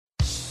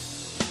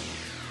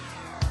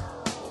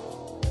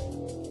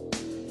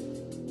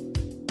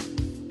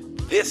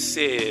This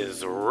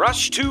is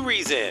Rush to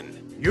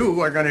Reason. You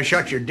are going to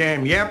shut your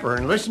damn yapper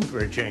and listen for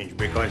a change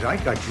because I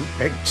got you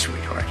pegged,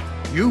 sweetheart.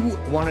 You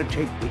want to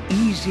take the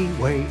easy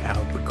way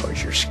out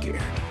because you're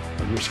scared.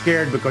 And you're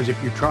scared because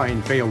if you try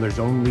and fail, there's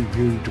only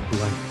you to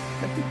blame.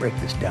 Let me break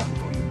this down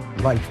for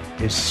you. Life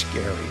is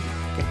scary.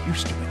 Get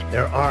used to it.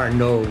 There are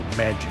no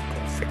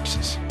magical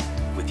fixes.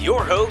 With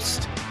your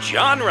host,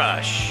 John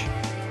Rush.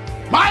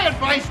 My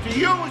advice to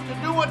you is to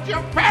do what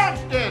your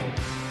parents did.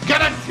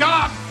 Get a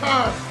job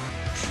first.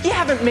 You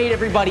haven't made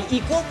everybody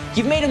equal.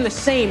 You've made them the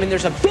same, and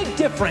there's a big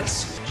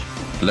difference.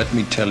 Let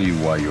me tell you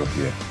why you're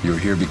here. You're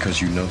here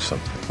because you know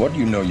something. What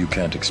you know you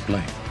can't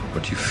explain,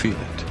 but you feel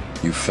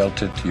it. You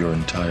felt it your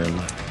entire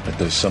life, that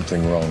there's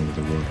something wrong with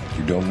the world.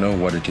 You don't know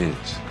what it is,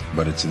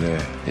 but it's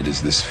there. It is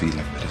this feeling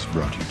that has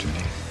brought you to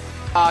me.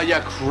 Are you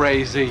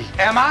crazy?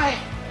 Am I?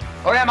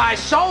 Or am I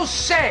so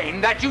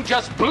sane that you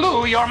just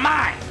blew your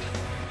mind?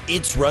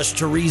 It's Rush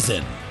to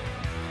Reason,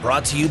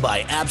 brought to you by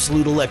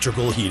Absolute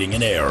Electrical Heating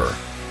and Air.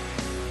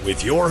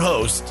 With your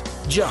host,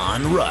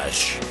 John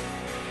Rush.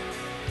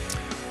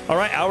 All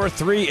right, hour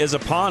 3 is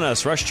upon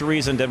us. Rush to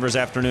Reason, Denver's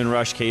Afternoon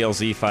Rush,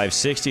 KLZ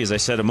 560. As I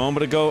said a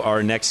moment ago,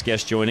 our next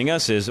guest joining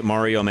us is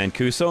Mario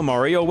Mancuso.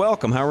 Mario,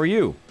 welcome. How are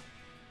you?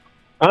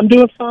 I'm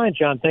doing fine,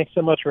 John. Thanks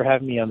so much for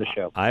having me on the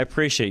show. I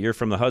appreciate it. You're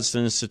from the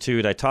Hudson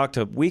Institute. I talked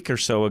a week or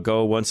so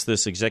ago once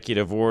this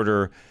executive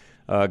order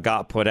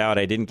got put out.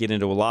 I didn't get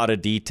into a lot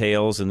of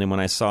details, and then when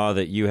I saw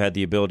that you had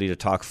the ability to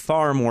talk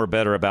far more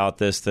better about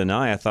this than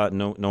I thought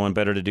no one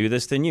better to do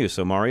this than you.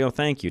 So, Mario,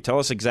 thank you. Tell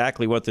us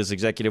exactly what this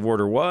executive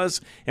order was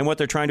and what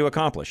they're trying to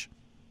accomplish.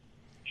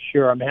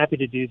 Sure, I'm happy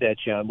to do that,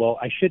 John. Well,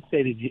 I should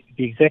say that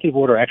the executive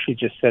order actually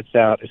just sets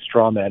out a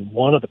straw man.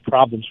 One of the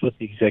problems with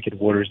the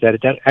executive order is that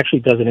it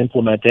actually doesn't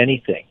implement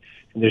anything,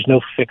 and there's no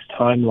fixed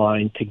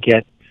timeline to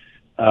get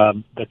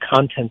the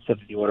contents of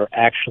the order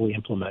actually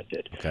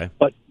implemented. Okay.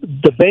 But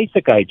the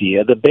basic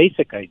idea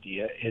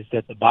is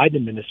that the Biden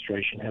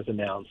administration has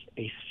announced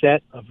a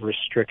set of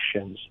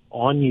restrictions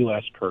on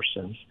U.S.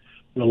 persons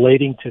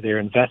relating to their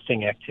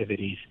investing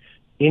activities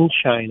in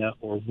China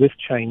or with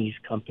Chinese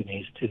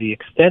companies to the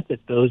extent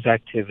that those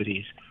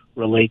activities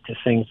relate to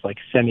things like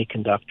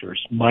semiconductors,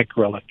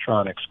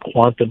 microelectronics,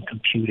 quantum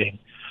computing,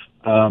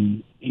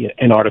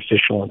 and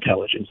artificial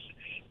intelligence.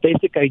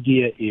 Basic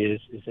idea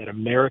is that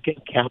American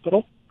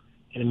capital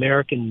and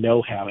American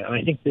know-how, and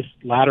I think this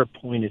latter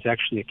point is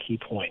actually a key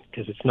point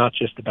because it's not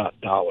just about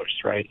dollars,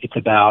 right? It's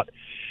about,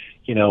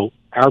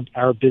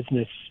 our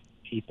business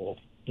people,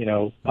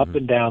 up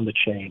and down the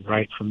chain,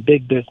 right? From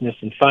big business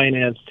and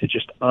finance to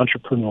just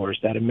entrepreneurs,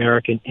 that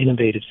American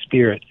innovative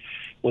spirit.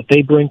 What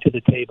they bring to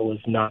the table is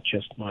not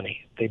just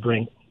money. They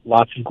bring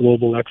lots of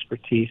global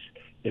expertise.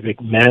 They bring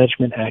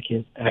management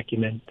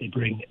acumen. They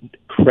bring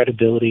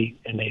credibility,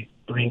 and they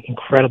bring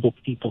incredible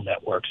people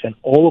networks. And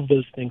all of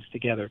those things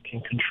together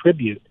can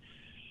contribute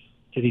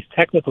to these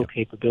technical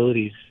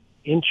capabilities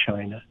in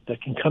China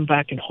that can come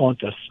back and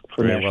haunt us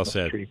for national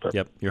security purposes.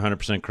 Yep, you're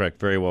 100% correct.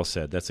 Very well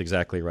said. That's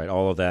exactly right.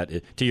 All of that,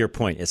 to your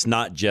point, it's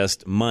not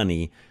just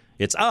money.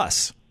 It's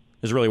us,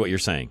 is really what you're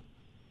saying.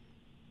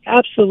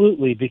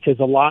 Absolutely, because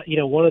a lot,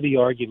 one of the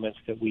arguments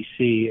that we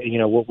see,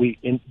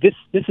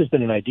 this has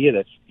been an idea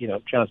that's,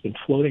 John's been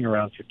floating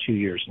around for 2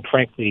 years, and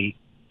frankly,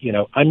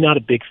 I'm not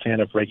a big fan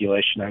of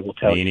regulation. I will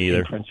tell you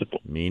in principle.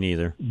 Me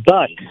neither.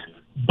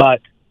 But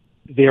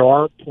there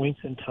are points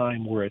in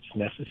time where it's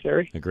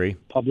necessary. Agree.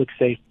 Public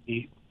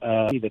safety.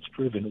 That's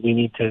proven. We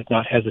need to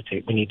not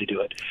hesitate. We need to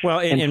do it. Well,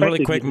 and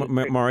really quick,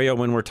 Mario,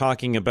 when we're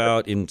talking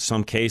about, in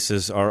some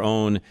cases, our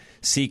own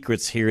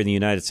secrets here in the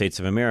United States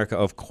of America,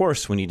 of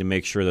course we need to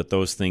make sure that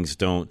those things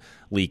don't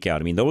leak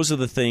out. I mean, those are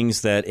the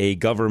things that a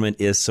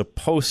government is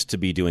supposed to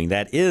be doing.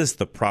 That is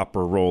the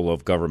proper role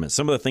of government.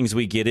 Some of the things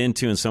we get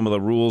into and some of the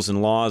rules and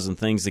laws and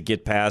things that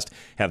get passed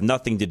have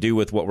nothing to do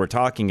with what we're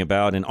talking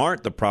about and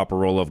aren't the proper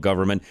role of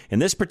government. In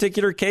this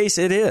particular case,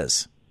 it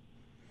is.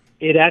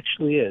 It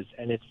actually is,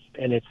 and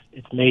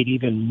it's made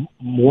even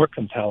more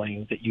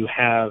compelling that you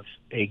have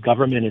a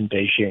government in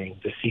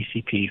Beijing, the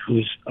CCP,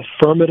 whose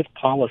affirmative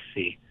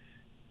policy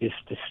is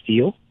to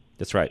steal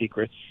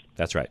secrets.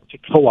 That's right. To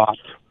co-opt,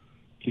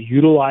 to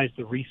utilize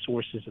the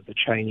resources of the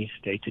Chinese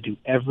state to do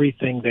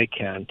everything they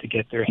can to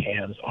get their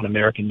hands on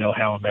American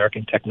know-how,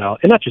 American technology,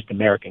 and not just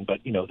American,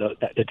 but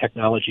the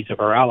technologies of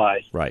our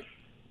allies. Right.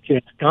 To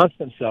ensconce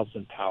themselves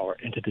in power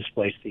and to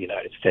displace the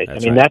United States.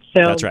 That's right.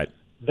 That's right.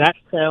 That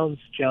sounds,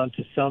 John,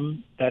 to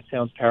some, that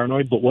sounds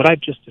paranoid. But what I've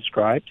just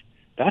described,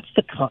 that's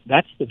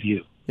the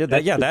view.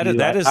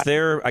 That is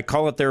their, I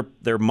call it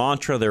their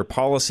mantra, their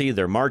policy,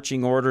 their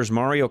marching orders.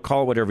 Mario,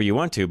 call it whatever you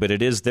want to, but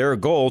it is their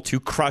goal to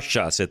crush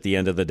us at the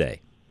end of the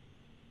day.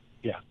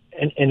 Yeah,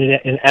 and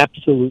it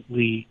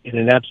absolutely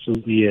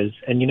is.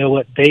 And you know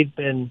what? They've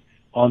been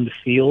on the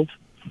field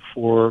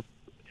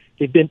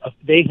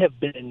they have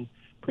been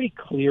pretty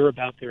clear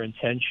about their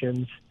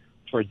intentions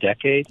for a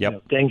decade.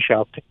 Yep. Deng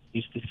Xiaoping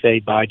used to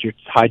say,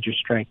 hide your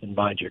strength and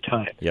bide your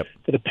time. Yep.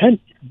 For the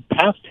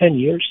past 10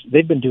 years,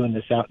 they've been doing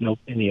this out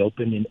in the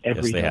open in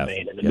every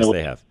domain. In the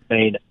military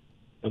domain,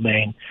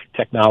 domain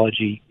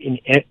technology,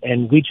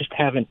 and we just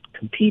haven't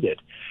competed.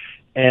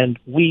 And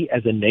we,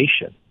 as a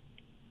nation,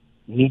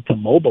 need to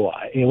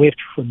mobilize. We have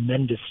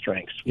tremendous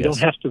strengths. We don't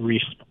have to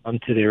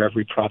respond to their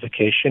every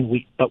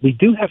provocation, but we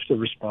do have to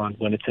respond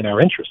when it's in our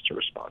interest to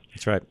respond.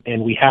 That's right.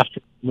 And we have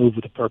to move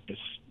with a purpose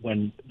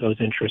when those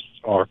interests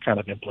are kind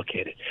of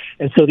implicated.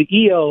 And so the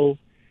EO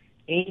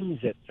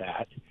aims at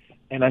that,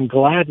 and I'm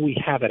glad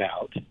we have it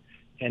out.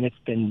 And it's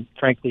been,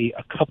 frankly,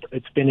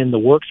 it's been in the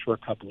works for a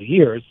couple of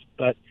years.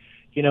 But,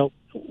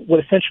 what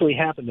essentially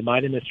happened, the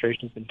Biden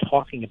administration has been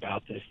talking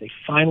about this. They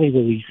finally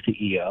released the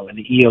EO, and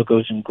the EO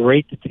goes in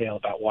great detail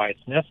about why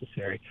it's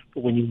necessary.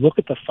 But when you look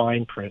at the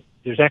fine print,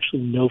 there's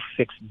actually no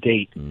fixed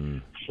date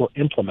for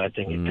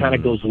implementing. It kind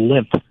of goes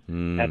limp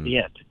at the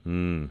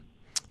end.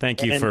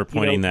 Thank you for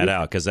pointing that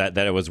out, because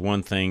that was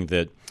one thing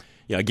that,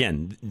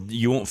 again,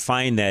 you won't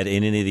find that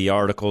in any of the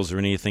articles or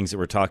any of the things that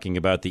we're talking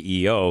about the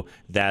EO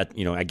that,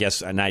 I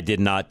guess, and I did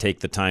not take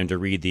the time to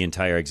read the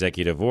entire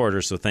executive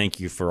order. So thank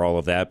you for all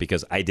of that,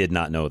 because I did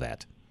not know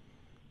that.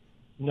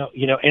 No,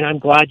 and I'm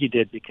glad you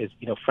did, because,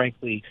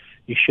 frankly,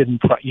 you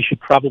should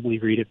probably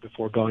read it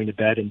before going to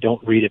bed, and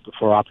don't read it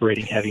before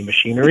operating heavy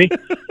machinery.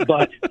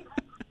 But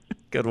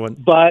good one.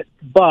 But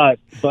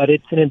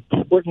it's an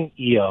important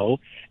EO.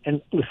 And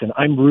listen,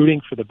 I'm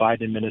rooting for the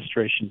Biden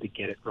administration to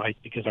get it right,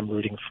 because I'm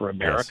rooting for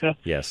America.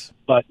 Yes.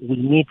 But we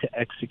need to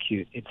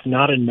execute. It's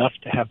not enough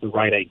to have the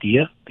right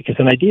idea, because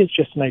an idea is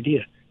just an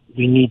idea.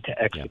 We need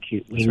to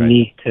execute. We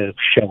need to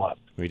show up.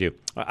 We do.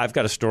 I've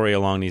got a story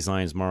along these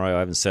lines, Mario. I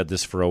haven't said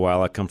this for a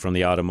while. I come from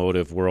the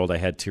automotive world. I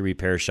had 2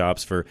 repair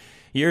shops for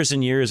years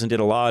and years and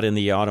did a lot in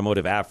the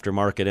automotive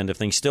aftermarket end of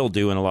things. Still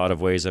do in a lot of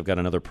ways. I've got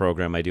another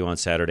program I do on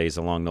Saturdays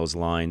along those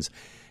lines.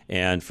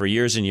 And for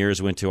years and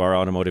years, went to our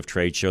automotive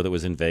trade show that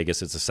was in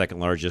Vegas. It's the second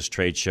largest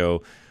trade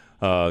show,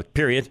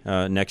 period,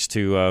 next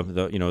to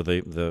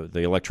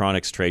the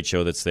electronics trade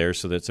show that's there.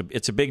 So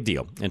it's a big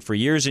deal. And for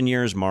years and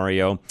years,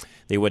 Mario,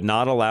 they would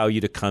not allow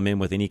you to come in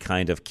with any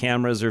kind of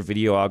cameras or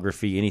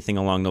videography, anything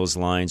along those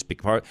lines,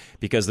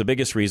 because the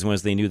biggest reason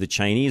was they knew the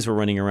Chinese were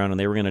running around and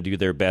they were going to do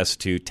their best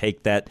to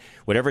take that,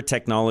 whatever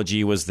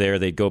technology was there,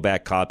 they'd go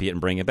back, copy it,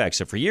 and bring it back.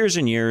 So for years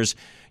and years,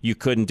 you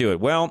couldn't do it.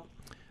 Well,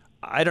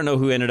 I don't know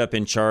who ended up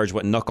in charge,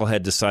 what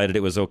knucklehead decided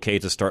it was okay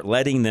to start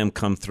letting them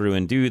come through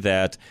and do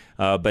that,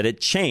 but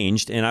it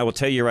changed. And I will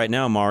tell you right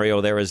now,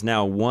 Mario, there is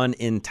now one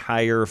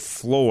entire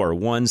floor,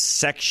 one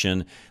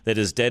section that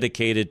is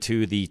dedicated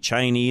to the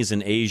Chinese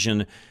and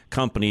Asian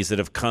companies that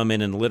have come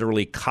in and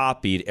literally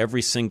copied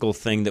every single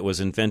thing that was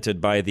invented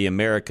by the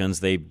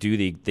Americans. They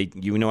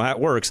you know how it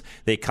works.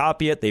 They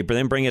copy it, they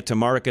then bring it to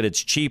market.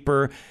 It's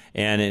cheaper,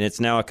 and it's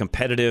now a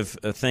competitive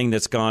thing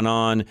that's gone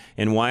on.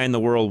 And why in the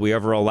world we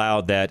ever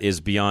allowed that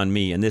is beyond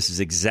me. And this is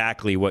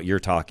exactly what you're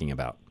talking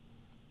about.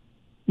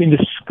 I mean,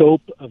 the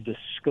scope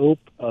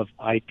of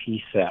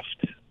IP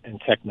theft and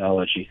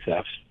technology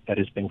theft that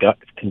has been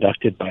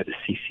conducted by the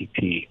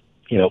CCP,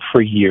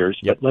 for years,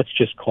 but let's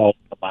just call it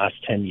the last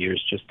 10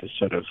 years just to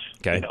sort of,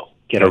 get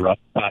a rough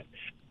spot,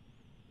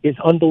 is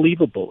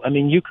unbelievable. I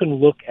mean, you can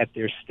look at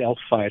their stealth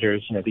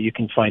fighters, you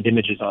can find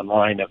images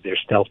online of their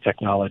stealth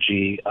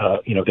technology,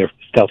 their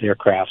stealth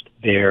aircraft,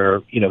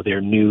 their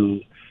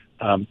new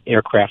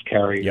aircraft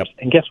carriers. Yep.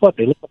 And guess what?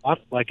 They look a lot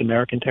like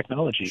American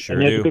technology. Sure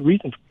and there's do. a good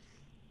reason.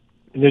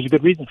 And there's a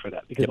good reason for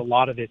that, because a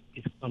lot of it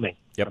is coming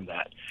from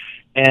that.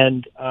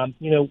 And,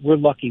 we're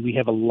lucky. We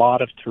have a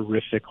lot of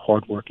terrific,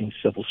 hardworking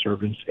civil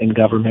servants in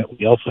government.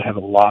 We also have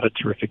a lot of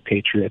terrific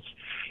patriots,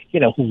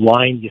 who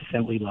line the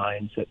assembly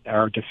lines at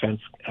our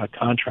defense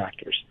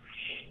contractors.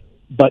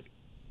 But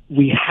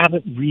we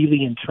haven't really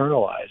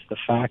internalized the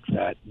fact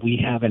that we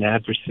have an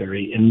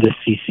adversary in the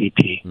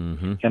CCP.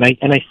 Mm-hmm.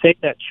 And I say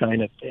that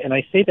China, and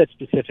I say that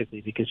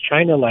specifically because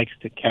China likes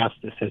to cast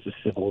this as a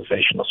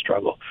civilizational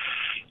struggle.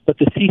 But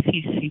the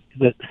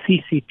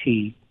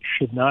CCP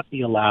should not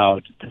be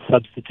allowed to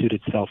substitute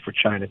itself for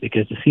China,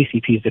 because the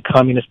CCP is the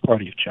Communist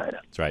Party of China.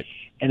 That's right.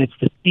 And it's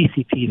the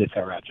CCP that's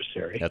our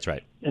adversary. That's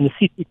right. And the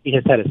CCP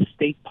has had a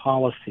state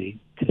policy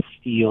to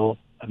steal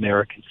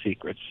American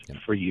secrets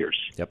for years.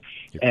 Yep,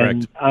 you're correct.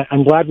 And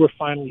I'm glad we're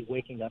finally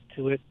waking up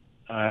to it.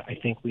 I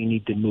think we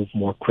need to move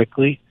more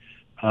quickly.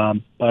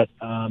 But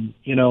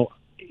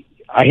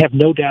I have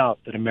no doubt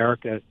that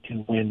America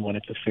can win when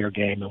it's a fair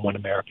game and when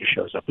America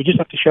shows up. We just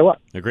have to show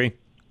up. Agree.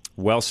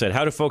 Well said.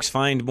 How do folks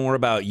find more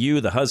about you,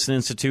 the Hudson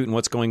Institute, and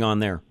what's going on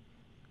there?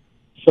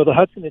 So the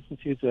Hudson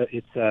Institute,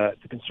 it's a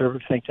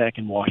conservative think tank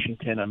in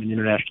Washington. I'm an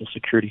international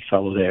security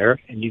fellow there.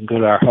 And you can go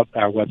to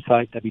our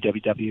website,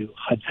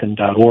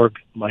 www.hudson.org.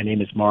 My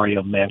name is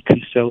Mario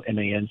Mancuso,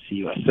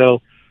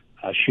 Mancuso.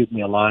 Shoot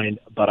me a line.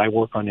 But I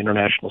work on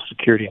international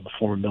security. I'm a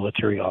former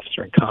military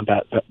officer and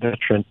combat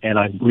veteran, and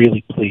I'm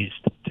really pleased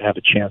to have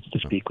a chance to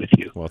speak with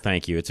you. Well,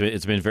 thank you.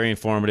 It's been very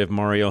informative,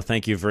 Mario.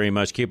 Thank you very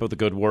much. Keep up the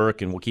good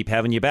work, and we'll keep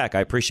having you back. I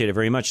appreciate it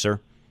very much,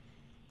 sir.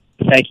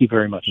 Thank you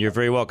very much. You're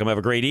very welcome. Have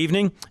a great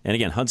evening. And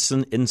again,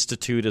 Hudson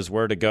Institute is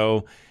where to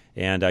go.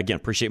 And again,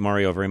 appreciate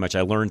Mario very much.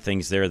 I learned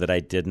things there that I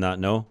did not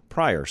know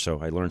prior. So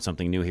I learned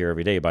something new here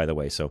every day, by the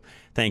way. So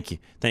thank you.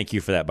 Thank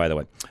you for that, by the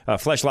way.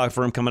 Flesh Law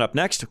Firm coming up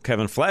next.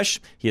 Kevin Flesh.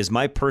 He is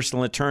my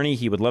personal attorney.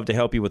 He would love to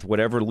help you with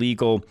whatever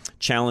legal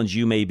challenge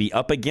you may be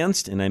up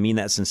against. And I mean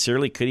that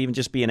sincerely. Could even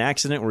just be an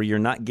accident where you're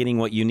not getting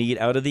what you need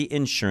out of the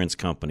insurance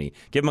company.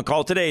 Give him a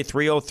call today,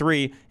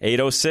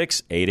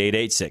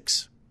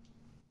 303-806-8886.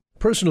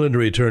 Personal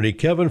injury attorney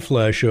Kevin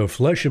Flesh of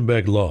Flesh &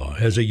 Beck Law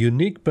has a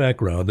unique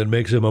background that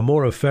makes him a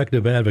more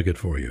effective advocate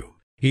for you.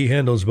 He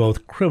handles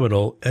both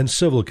criminal and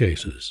civil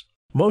cases.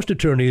 Most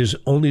attorneys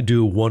only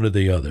do one or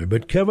the other,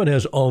 but Kevin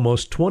has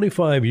almost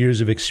 25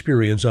 years of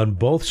experience on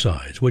both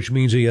sides, which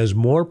means he has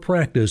more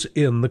practice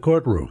in the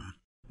courtroom.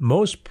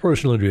 Most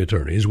personal injury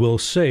attorneys will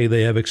say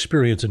they have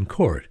experience in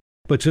court,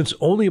 but since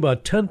only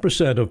about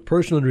 10% of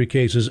personal injury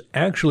cases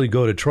actually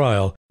go to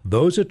trial,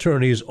 those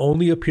attorneys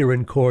only appear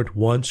in court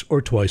once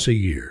or twice a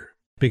year.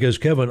 Because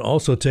Kevin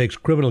also takes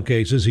criminal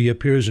cases, he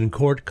appears in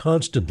court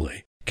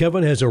constantly.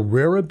 Kevin has a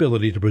rare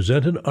ability to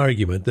present an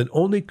argument that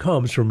only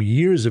comes from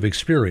years of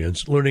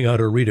experience learning how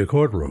to read a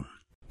courtroom.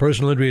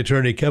 Personal injury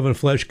attorney Kevin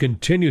Flesh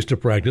continues to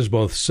practice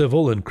both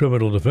civil and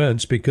criminal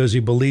defense because he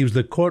believes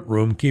the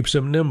courtroom keeps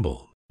him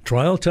nimble.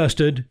 Trial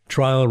tested,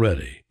 trial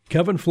ready.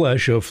 Kevin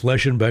Flesh of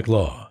Flesh & Beck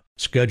Law.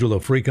 Schedule a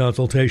free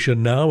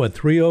consultation now at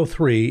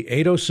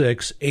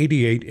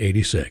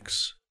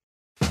 303-806-8886.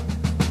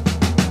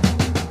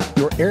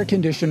 Your air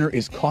conditioner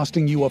is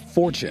costing you a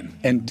fortune,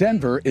 and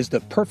Denver is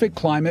the perfect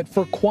climate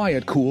for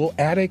quiet, cool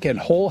attic and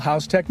whole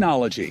house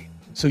technology,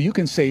 so you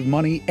can save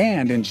money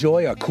and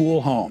enjoy a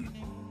cool home.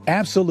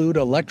 Absolute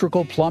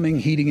Electrical Plumbing,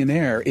 Heating, and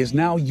Air is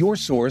now your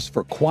source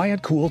for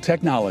quiet, cool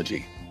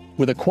technology.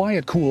 With a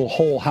quiet, cool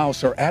whole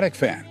house or attic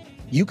fan,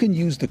 you can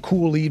use the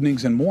cool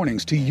evenings and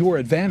mornings to your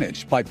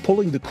advantage by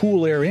pulling the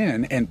cool air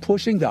in and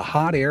pushing the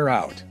hot air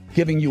out,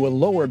 giving you a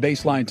lower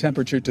baseline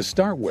temperature to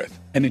start with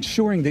and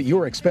ensuring that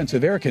your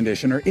expensive air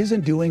conditioner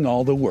isn't doing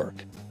all the work.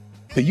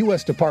 The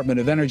U.S.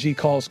 Department of Energy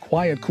calls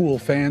quiet, cool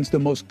fans the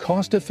most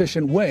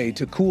cost-efficient way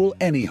to cool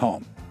any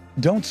home.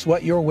 Don't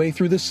sweat your way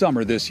through the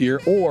summer this year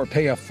or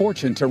pay a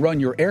fortune to run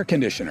your air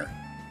conditioner.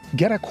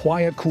 Get a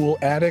quiet, cool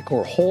attic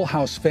or whole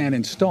house fan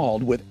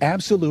installed with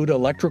Absolute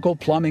Electrical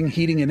Plumbing,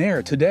 Heating, and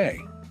Air today.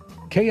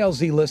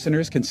 KLZ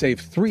listeners can save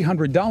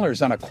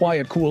 $300 on a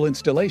quiet, cool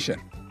installation.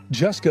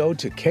 Just go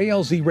to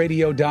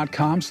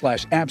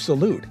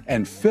klzradio.com/absolute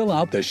and fill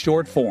out the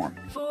short form.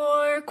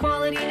 For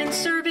quality and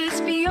service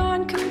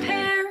beyond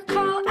compare,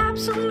 call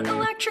Absolute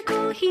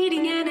Electrical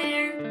Heating and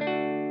Air.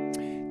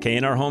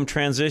 K&R Home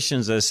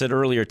Transitions, as I said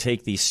earlier,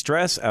 take the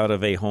stress out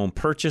of a home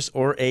purchase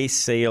or a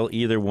sale,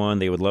 either one.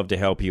 They would love to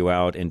help you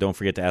out. And don't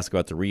forget to ask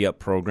about the re-up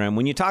program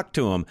when you talk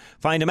to them.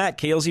 Find them at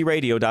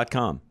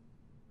klzradio.com.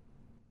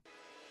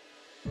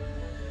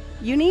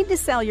 You need to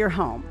sell your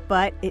home,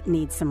 but it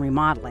needs some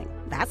remodeling.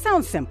 That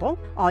sounds simple.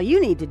 All you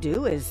need to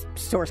do is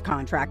source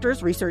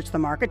contractors, research the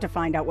market to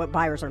find out what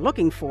buyers are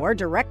looking for,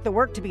 direct the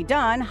work to be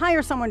done,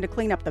 hire someone to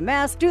clean up the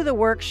mess, do the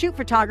work, shoot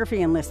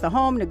photography and list the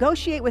home,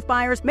 negotiate with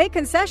buyers, make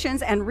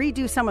concessions, and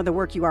redo some of the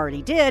work you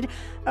already did.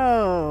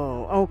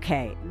 Oh,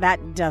 okay.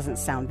 That doesn't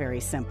sound very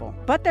simple.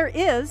 But there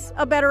is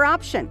a better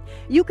option.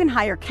 You can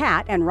hire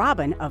Kat and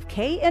Robin of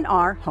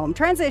K&R Home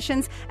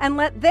Transitions and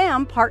let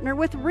them partner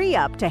with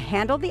Re-Up to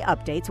handle the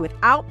updates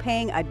without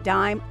paying a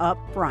dime up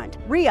front.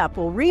 Re-Up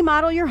will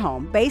remodel your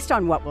home based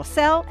on what will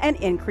sell and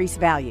increase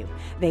value.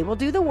 They will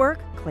do the work,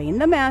 clean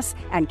the mess,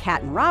 and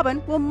Kat and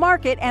Robin will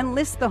market and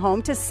list the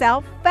home to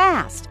sell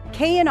fast.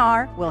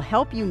 K&R will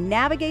help you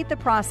navigate the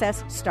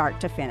process start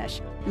to finish.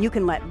 You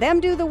can let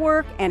them do the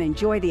work and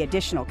enjoy the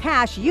additional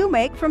cash you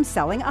make from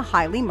selling a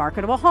highly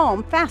marketable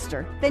home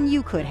faster than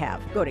you could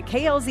have. Go to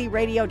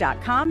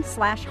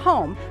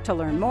klzradio.com/home to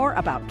learn more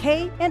about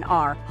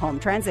K&R Home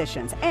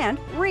Transitions and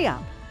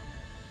Re-Up.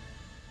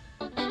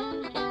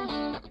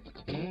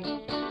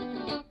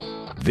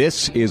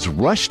 This is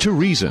Rush to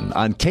Reason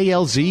on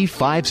KLZ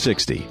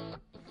 560.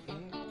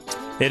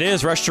 It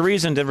is Rush to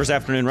Reason, Denver's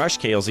Afternoon Rush,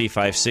 KLZ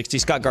 560.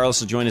 Scott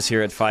Garlis will join us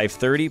here at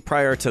 5:30.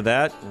 Prior to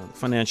that,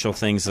 financial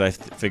things that I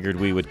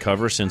figured we would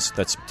cover, since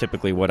that's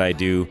typically what I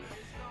do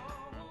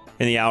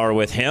in the hour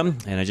with him.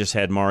 And I just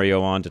had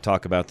Mario on to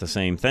talk about the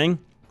same thing.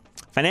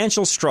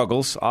 Financial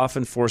struggles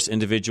often force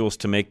individuals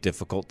to make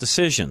difficult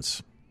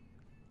decisions,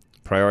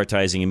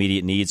 prioritizing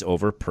immediate needs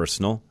over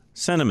personal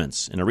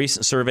sentiments. In a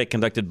recent survey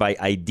conducted by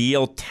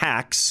Ideal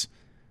Tax,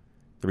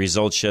 the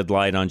results shed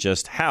light on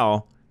just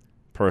how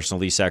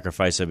personal these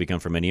sacrifices have become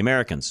for many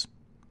Americans,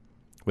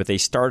 with a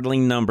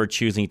startling number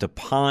choosing to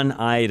pawn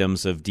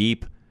items of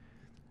deep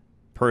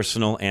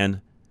personal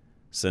and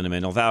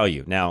sentimental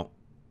value. Now,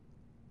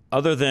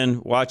 other than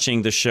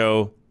watching the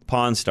show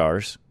Pawn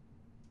Stars,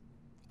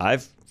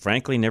 I've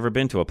frankly never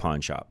been to a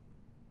pawn shop.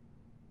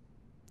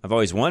 I've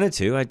always wanted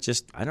to. I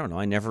don't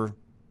know.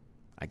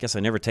 I guess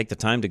I never take the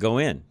time to go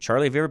in.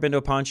 Charlie, have you ever been to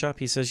a pawn shop?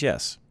 He says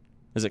yes.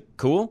 Is it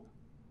cool?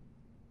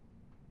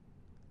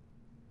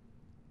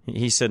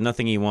 He said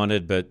nothing he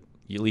wanted, but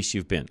at least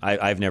you've been.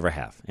 I've never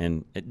have.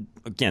 And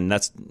again,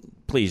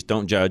 please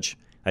don't judge.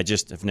 I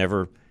just have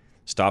never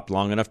stopped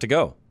long enough to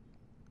go.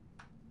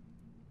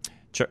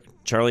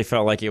 Charlie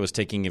felt like it was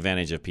taking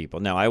advantage of people.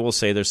 Now, I will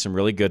say there's some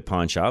really good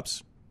pawn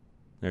shops.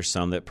 There's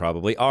some that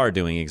probably are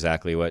doing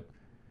exactly what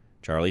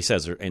Charlie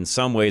says. They're in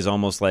some ways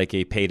almost like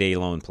a payday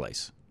loan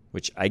place,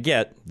 which I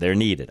get. They're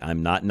needed.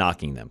 I'm not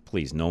knocking them.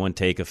 Please, no one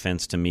take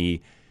offense to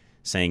me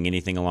saying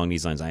anything along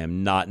these lines. I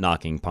am not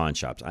knocking pawn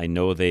shops. I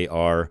know they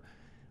are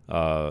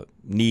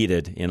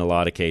needed in a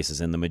lot of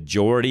cases, and the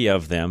majority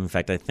of them, in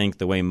fact, I think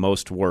the way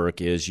most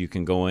work is you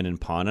can go in and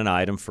pawn an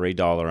item for a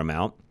dollar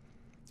amount.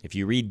 If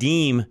you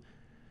redeem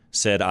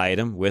said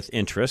item with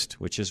interest,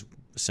 which is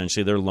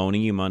essentially they're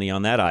loaning you money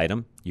on that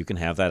item, you can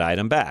have that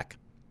item back.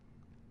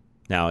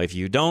 Now, if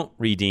you don't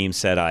redeem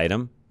said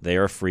item, they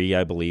are free,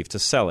 I believe, to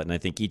sell it. And I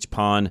think each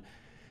pawn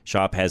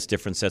shop has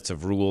different sets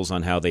of rules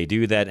on how they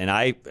do that. And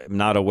I am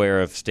not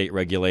aware of state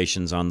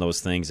regulations on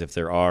those things. If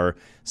there are,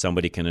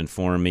 somebody can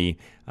inform me.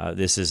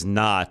 This is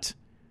not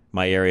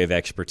my area of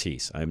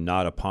expertise. I'm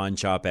not a pawn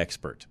shop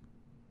expert.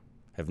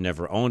 I've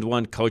never owned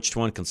one, coached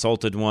one,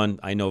 consulted one.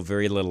 I know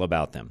very little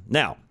about them.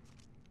 Now,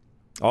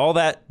 all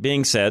that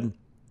being said,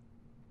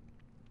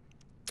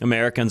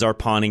 Americans are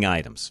pawning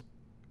items.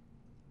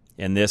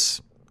 And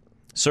this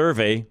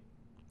survey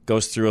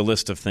goes through a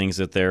list of things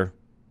that they're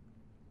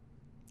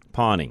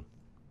pawning.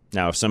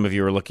 Now, if some of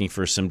you are looking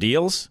for some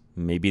deals,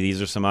 maybe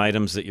these are some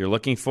items that you're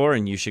looking for,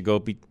 and you should go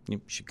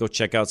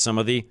check out some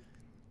of the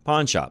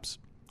pawn shops.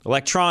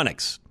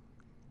 Electronics.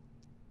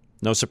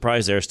 No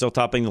surprise there. Still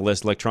topping the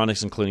list.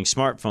 Electronics, including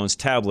smartphones,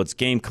 tablets,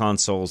 game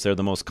consoles. They're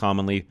the most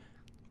commonly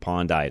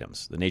pawned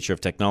items. The nature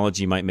of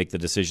technology might make the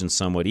decision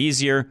somewhat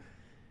easier,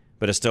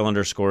 but it still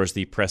underscores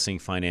the pressing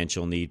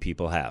financial need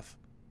people have.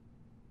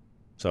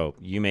 So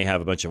you may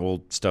have a bunch of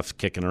old stuff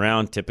kicking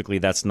around. Typically,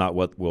 that's not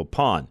what we'll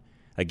pawn.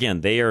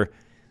 Again, they are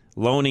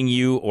loaning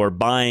you or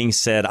buying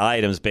said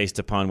items based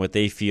upon what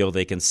they feel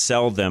they can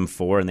sell them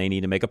for, and they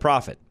need to make a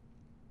profit.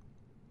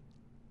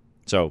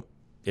 So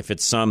if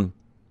it's an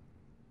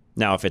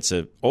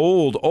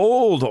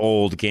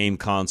old game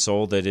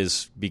console that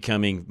is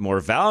becoming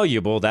more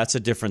valuable, that's a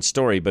different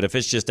story. But if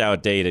it's just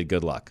outdated,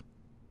 good luck.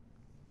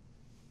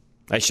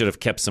 I should have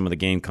kept some of the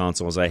game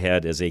consoles I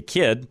had as a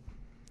kid,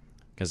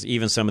 because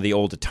even some of the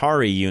old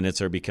Atari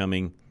units are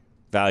becoming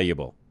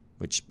valuable,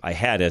 which I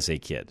had as a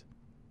kid.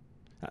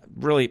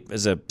 Really,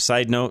 as a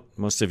side note,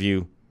 most of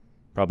you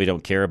probably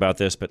don't care about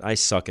this, but I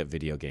suck at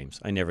video games.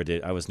 I never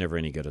did. I was never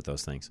any good at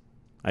those things.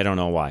 I don't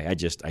know why.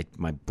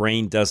 My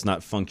brain does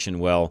not function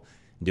well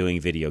doing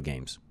video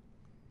games.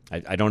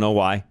 I don't know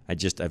why.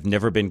 I've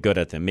never been good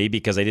at them. Maybe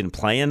because I didn't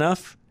play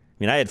enough. I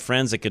mean, I had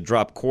friends that could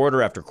drop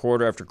quarter after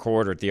quarter after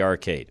quarter at the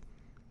arcade.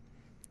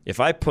 If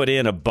I put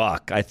in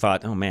 $1, I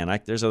thought, oh man,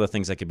 there's other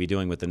things I could be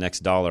doing with the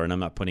next $1, and I'm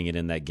not putting it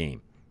in that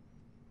game.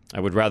 I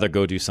would rather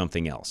go do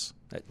something else.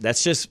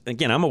 That's just,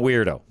 again, I'm a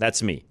weirdo.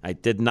 That's me. I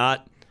did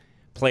not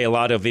play a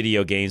lot of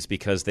video games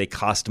because they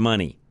cost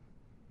money.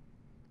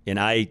 And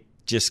I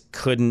just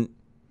couldn't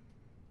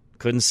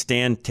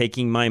stand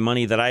taking my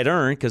money that I'd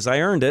earned, because I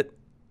earned it.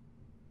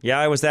 Yeah,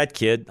 I was that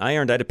kid. I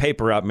had a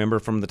paper route, remember,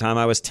 from the time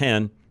I was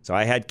 10. So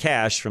I had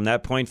cash from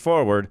that point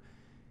forward,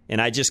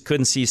 and I just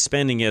couldn't see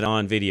spending it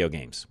on video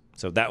games.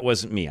 So that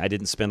wasn't me. I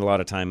didn't spend a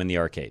lot of time in the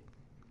arcade.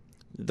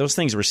 Those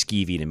things were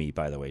skeevy to me,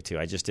 by the way, too.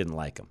 I just didn't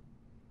like them.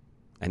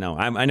 I know,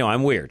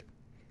 I'm weird.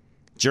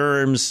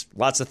 Germs,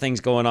 lots of things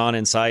going on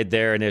inside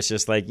there, and it's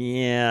just like,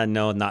 yeah,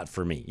 no, not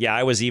for me. Yeah,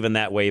 I was even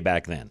that way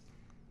back then.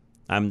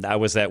 I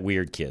was that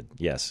weird kid,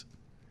 yes.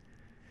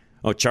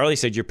 Oh, Charlie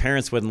said your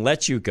parents wouldn't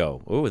let you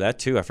go. Oh, that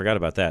too. I forgot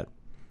about that.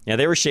 Yeah,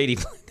 they were shady.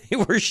 They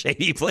were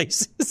shady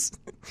places.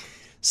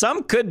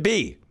 Some could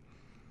be.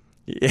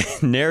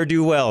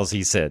 Ne'er-do-wells,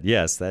 he said.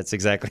 Yes, that's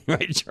exactly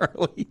right,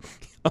 Charlie.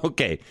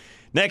 Okay,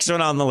 next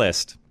one on the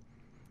list.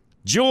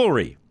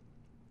 Jewelry.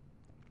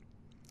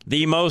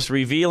 The most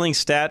revealing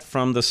stat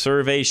from the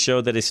survey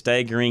showed that a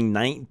staggering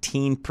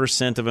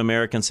 19% of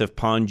Americans have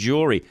pawned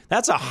jewelry.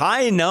 That's a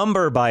high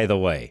number, by the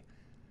way.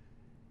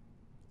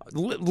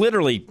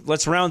 Literally,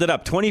 let's round it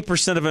up.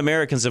 20% of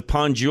Americans have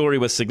pawned jewelry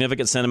with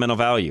significant sentimental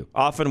value,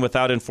 often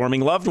without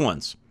informing loved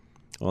ones.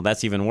 Well,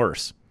 that's even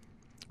worse.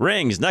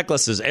 Rings,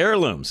 necklaces,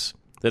 heirlooms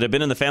that have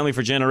been in the family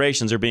for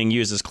generations are being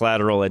used as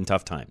collateral in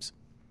tough times.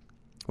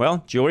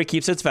 Well, jewelry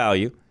keeps its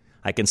value.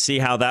 I can see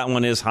how that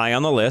one is high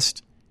on the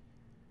list.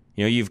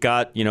 You know, you've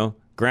got,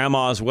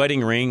 grandma's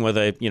wedding ring with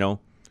a,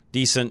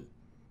 decent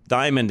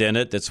diamond in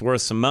it that's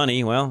worth some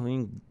money. Well,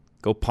 you can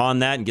go pawn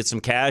that and get some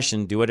cash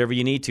and do whatever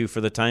you need to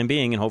for the time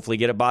being and hopefully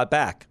get it bought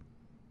back.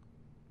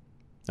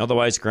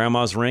 Otherwise,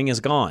 grandma's ring is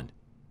gone.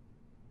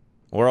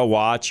 Or a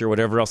watch or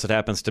whatever else it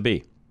happens to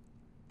be.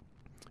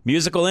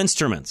 Musical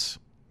instruments.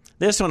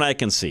 This one I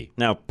can see.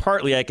 Now,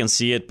 partly I can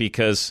see it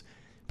because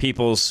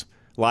people's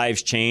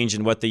lives change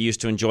and what they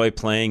used to enjoy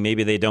playing,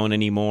 maybe they don't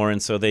anymore,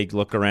 and so they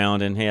look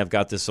around and, hey, I've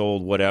got this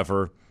old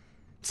whatever,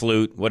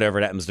 flute, whatever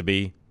it happens to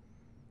be.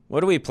 What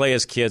do we play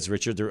as kids,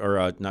 Richard?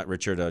 Or not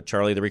Richard,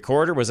 Charlie, the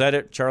recorder? Was that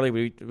it, Charlie?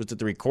 Was it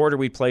the recorder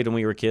we played when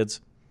we were kids?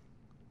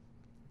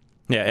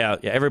 Yeah,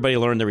 everybody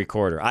learned the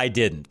recorder. I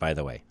didn't, by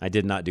the way. I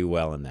did not do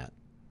well in that.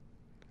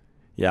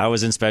 Yeah, I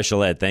was in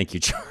special ed. Thank you,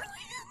 Charlie.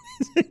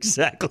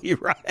 Exactly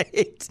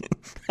right.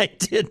 I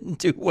didn't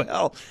do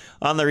well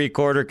on the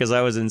recorder because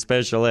I was in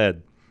special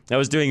ed. I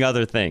was doing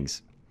other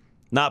things,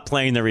 not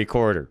playing the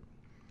recorder.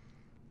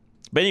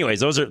 But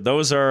anyways,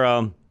 those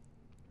are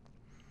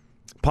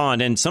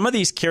pawned. And some of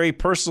these carry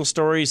personal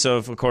stories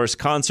of course,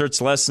 concerts,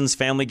 lessons,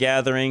 family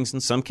gatherings. In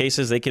some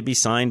cases, they could be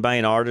signed by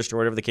an artist or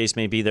whatever the case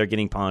may be. They're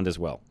getting pawned as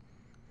well.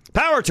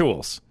 Power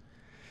tools.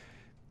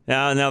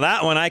 Now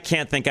that one I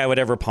can't think I would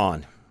ever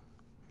pawn.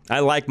 I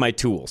like my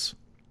tools.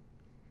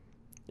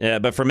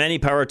 But for many,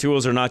 power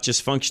tools are not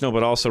just functional,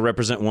 but also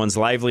represent one's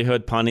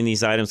livelihood. Pawning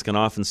these items can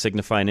often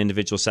signify an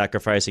individual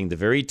sacrificing the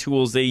very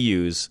tools they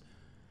use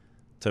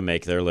to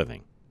make their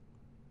living.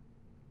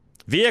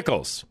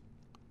 Vehicles.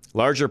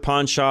 Larger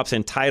pawn shops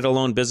and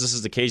title-owned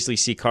businesses occasionally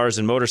see cars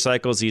and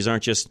motorcycles. These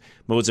aren't just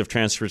modes of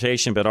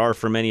transportation, but are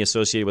for many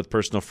associated with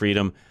personal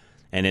freedom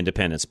and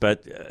independence.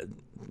 But,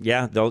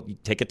 they'll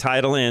take a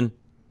title in.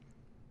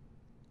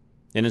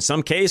 And in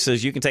some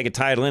cases, you can take a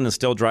title in and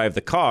still drive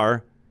the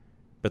car.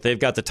 But they've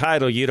got the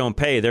title, you don't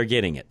pay, they're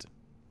getting it.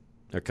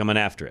 They're coming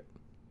after it.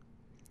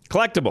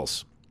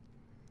 Collectibles.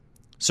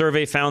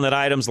 Survey found that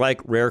items like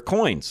rare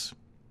coins,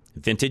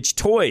 vintage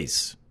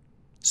toys,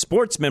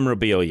 sports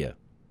memorabilia,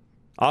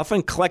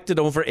 often collected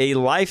over a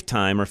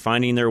lifetime, are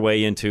finding their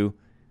way into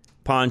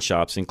pawn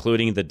shops,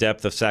 including the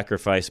depth of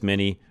sacrifice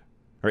many,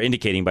 or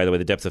indicating, by the way,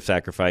 the depth of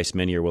sacrifice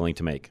many are willing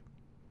to make.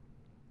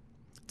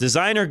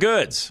 Designer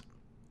goods.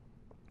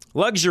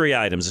 Luxury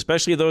items,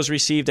 especially those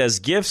received as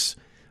gifts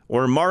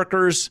or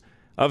markers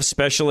of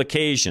special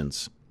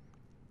occasions,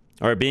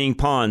 are being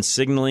pawned,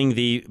 signaling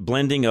the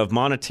blending of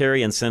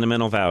monetary and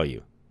sentimental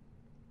value.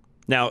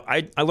 Now,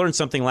 I learned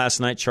something last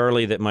night,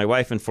 Charlie, that my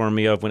wife informed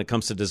me of when it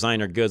comes to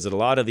designer goods, that a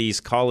lot of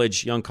these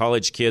young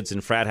college kids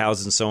in frat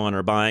houses and so on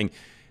are buying.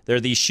 There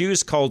are these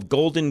shoes called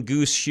Golden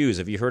Goose shoes.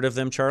 Have you heard of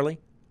them, Charlie?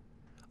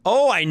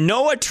 Oh, I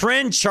know a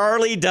trend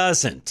Charlie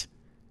doesn't.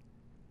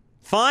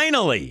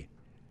 Finally,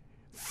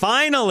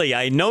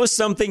 I know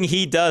something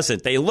he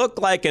doesn't. They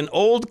look like an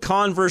old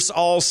Converse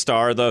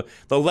All-Star, the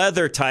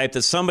leather type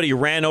that somebody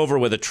ran over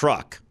with a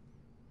truck.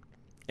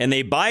 And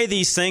they buy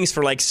these things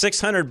for like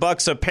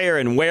 $600 a pair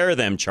and wear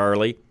them,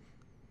 Charlie.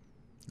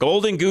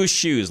 Golden Goose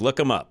shoes, look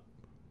them up.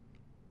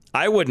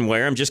 I wouldn't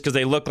wear them just because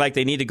they look like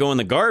they need to go in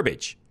the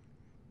garbage.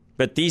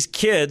 But these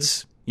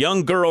kids,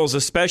 young girls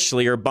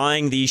especially, are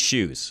buying these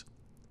shoes.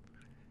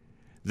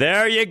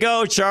 There you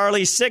go,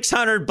 Charlie.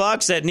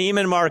 $600 at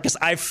Neiman Marcus.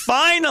 I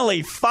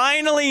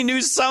finally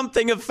knew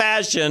something of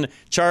fashion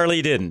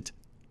Charlie didn't.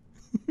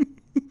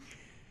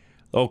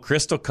 Oh,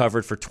 crystal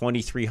covered for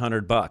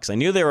 $2,300. I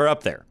knew they were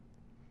up there.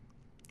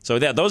 So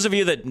those of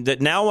you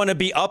that now want to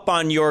be up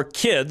on your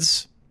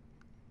kids,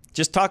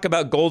 just talk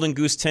about Golden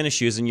Goose tennis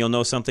shoes and you'll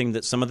know something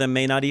that some of them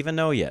may not even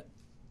know yet.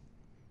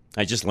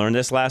 I just learned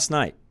this last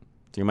night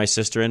through my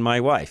sister and my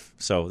wife.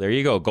 So there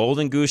you go,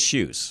 Golden Goose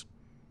shoes.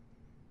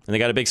 And they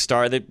got a big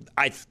star. They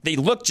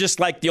look just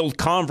like the old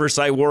Converse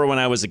I wore when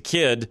I was a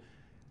kid.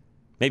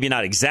 Maybe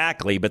not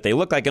exactly, but they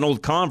look like an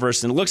old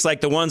Converse, and it looks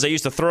like the ones I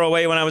used to throw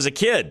away when I was a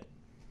kid.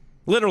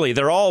 Literally,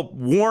 they're all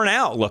worn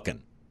out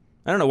looking.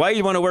 I don't know why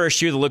you want to wear a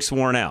shoe that looks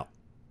worn out.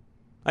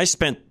 I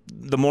spent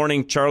the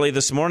morning, Charlie,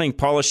 this morning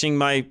polishing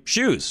my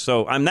shoes,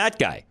 so I'm that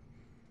guy.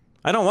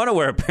 I don't want to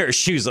wear a pair of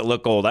shoes that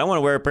look old. I want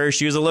to wear a pair of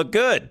shoes that look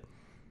good.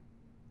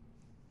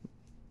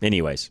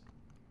 Anyways,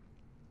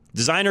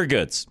 designer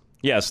goods.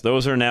 Yes,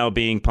 those are now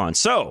being pawned.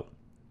 So,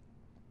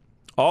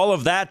 all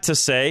of that to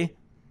say,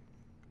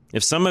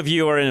 if some of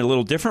you are in a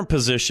little different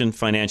position,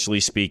 financially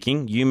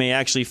speaking, you may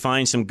actually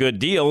find some good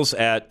deals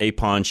at a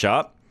pawn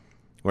shop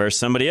where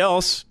somebody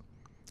else,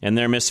 in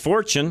their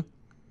misfortune,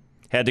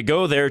 had to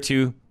go there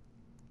to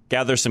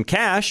gather some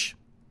cash.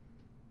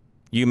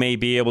 You may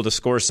be able to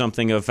score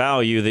something of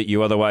value that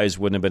you otherwise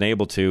wouldn't have been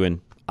able to.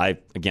 And I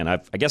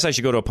guess I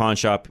should go to a pawn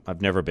shop.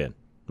 I've never been.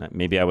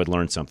 Maybe I would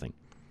learn something.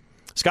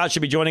 Scott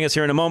should be joining us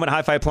here in a moment.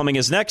 Hi-Fi Plumbing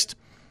is next.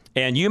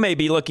 And you may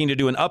be looking to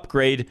do an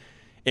upgrade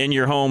in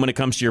your home when it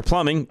comes to your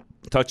plumbing.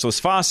 Touchless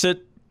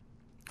faucet,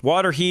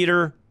 water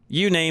heater,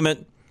 you name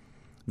it.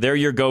 They're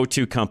your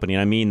go-to company.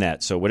 And I mean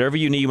that. So whatever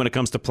you need when it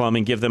comes to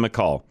plumbing, give them a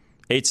call.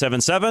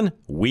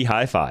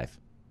 877-WE-HIGH-FIVE.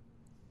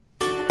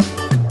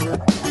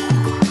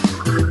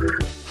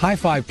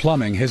 Hi-Fi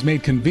Plumbing has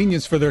made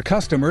convenience for their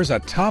customers a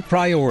top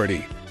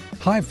priority.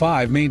 High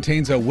Five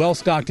maintains a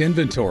well-stocked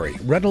inventory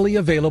readily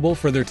available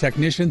for their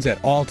technicians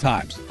at all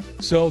times.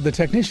 So the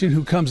technician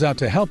who comes out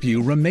to help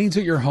you remains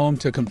at your home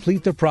to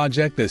complete the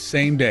project the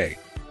same day.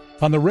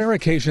 On the rare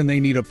occasion they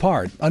need a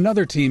part,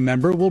 another team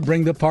member will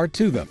bring the part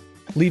to them,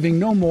 leaving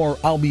no more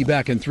 "I'll be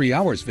back in 3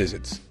 hours"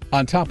 visits.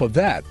 On top of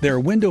that, their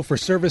window for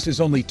service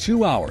is only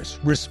 2 hours,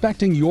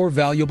 respecting your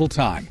valuable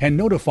time and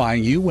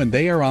notifying you when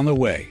they are on the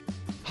way.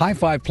 High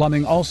Five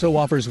Plumbing also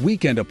offers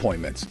weekend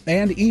appointments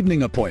and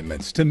evening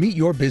appointments to meet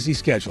your busy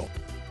schedule.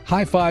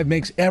 High Five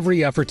makes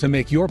every effort to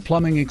make your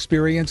plumbing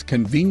experience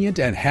convenient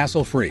and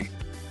hassle-free.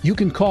 You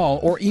can call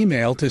or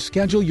email to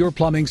schedule your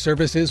plumbing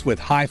services with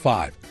High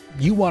Five.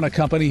 You want a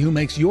company who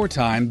makes your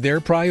time their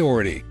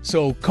priority.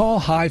 So call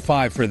High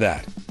Five for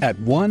that at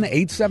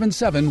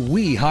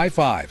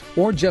 1-877-WE-HIGH-FIVE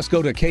or just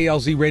go to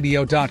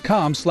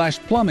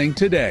klzradio.com/plumbing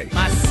today.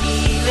 My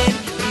ceiling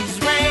is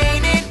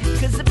raining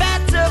 'cause the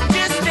bathtub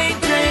just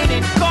ain't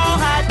draining. Call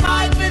High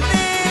Five for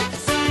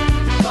this.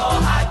 Call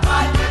High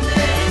Five for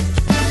this.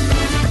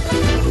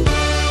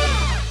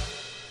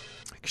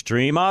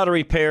 Extreme Auto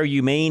Repair,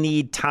 you may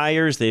need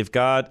tires. They've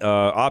got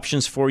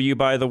options for you,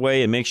 by the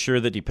way, and make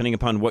sure that depending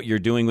upon what you're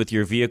doing with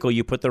your vehicle,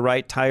 you put the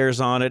right tires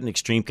on it, and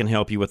Extreme can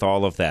help you with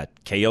all of that.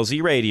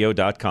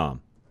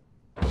 klzradio.com.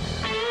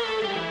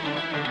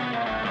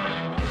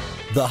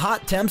 The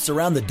hot temps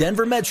around the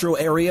Denver metro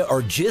area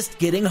are just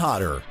getting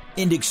hotter,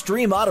 and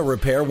Extreme Auto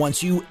Repair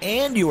wants you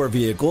and your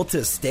vehicle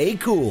to stay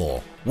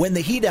cool. When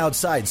the heat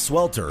outside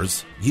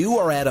swelters, you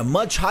are at a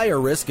much higher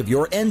risk of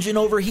your engine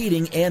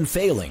overheating and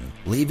failing,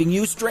 leaving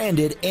you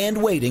stranded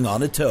and waiting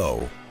on a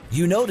tow.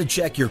 You know to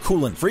check your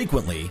coolant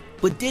frequently,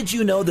 but did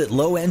you know that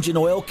low engine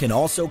oil can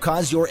also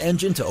cause your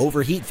engine to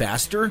overheat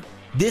faster?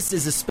 This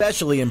is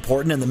especially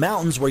important in the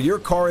mountains where your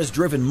car is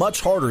driven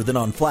much harder than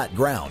on flat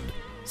ground.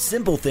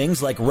 Simple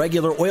things like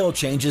regular oil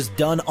changes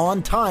done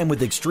on time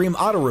with Extreme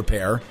Auto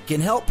Repair can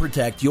help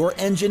protect your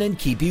engine and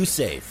keep you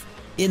safe.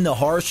 In the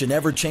harsh and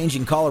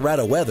ever-changing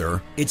Colorado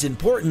weather, it's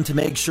important to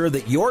make sure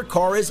that your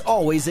car is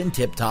always in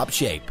tip-top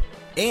shape.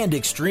 And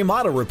Extreme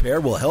Auto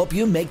Repair will help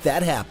you make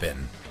that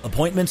happen.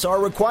 Appointments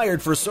are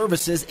required for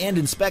services and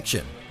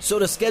inspection. So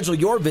to schedule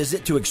your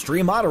visit to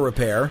Extreme Auto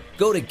Repair,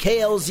 go to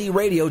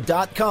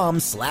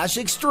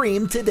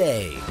klzradio.com/extreme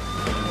today.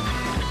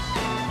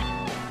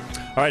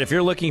 All right, if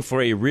you're looking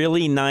for a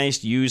really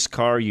nice used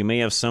car, you may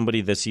have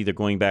somebody that's either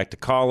going back to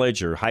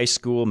college or high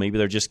school. Maybe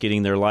they're just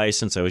getting their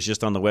license. I was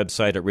just on the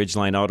website at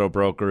Ridgeline Auto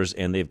Brokers,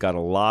 and they've got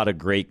a lot of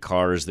great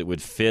cars that would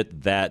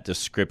fit that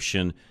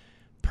description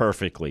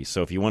perfectly.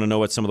 So if you want to know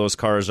what some of those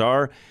cars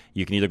are,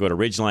 you can either go to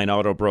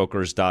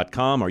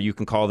ridgelineutobrokers.com or you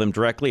can call them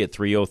directly at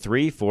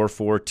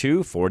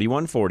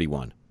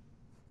 303-442-4141.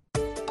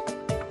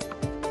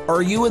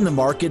 Are you in the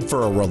market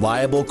for a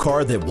reliable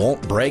car that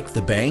won't break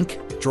the bank?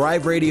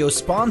 Drive Radio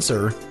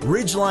sponsor,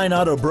 Ridgeline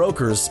Auto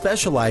Brokers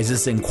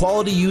specializes in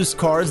quality used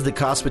cars that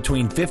cost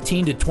between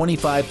 $15,000 to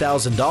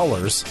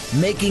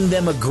 $25,000, making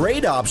them a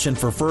great option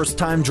for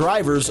first-time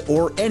drivers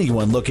or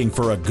anyone looking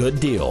for a good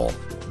deal.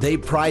 They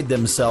pride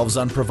themselves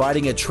on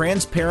providing a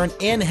transparent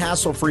and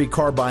hassle-free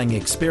car buying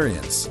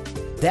experience.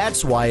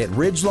 That's why at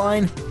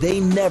Ridgeline, they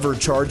never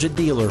charge a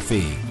dealer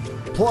fee.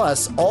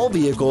 Plus, all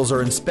vehicles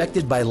are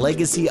inspected by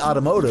Legacy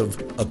Automotive,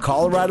 a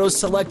Colorado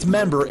Select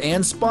member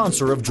and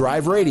sponsor of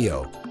Drive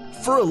Radio.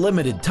 For a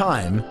limited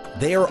time,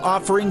 they are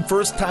offering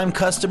first-time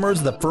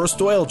customers the first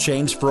oil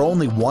change for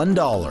only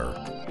 $1.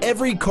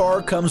 Every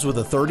car comes with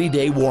a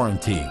 30-day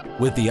warranty,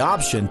 with the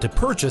option to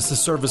purchase a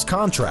service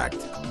contract.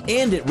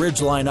 And at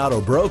Ridgeline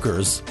Auto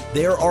Brokers,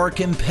 there are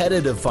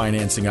competitive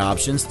financing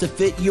options to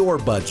fit your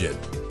budget.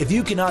 If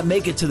you cannot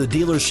make it to the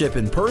dealership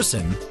in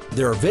person,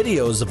 there are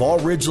videos of all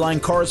Ridgeline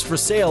cars for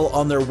sale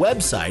on their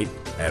website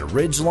at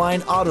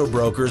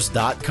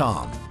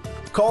ridgelineautobrokers.com.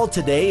 Call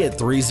today at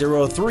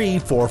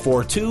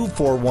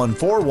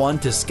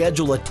 303-442-4141 to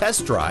schedule a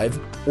test drive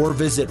or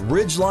visit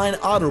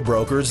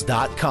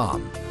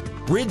ridgelineautobrokers.com.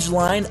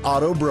 Ridgeline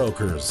Auto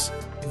Brokers,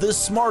 the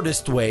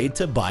smartest way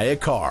to buy a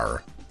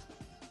car.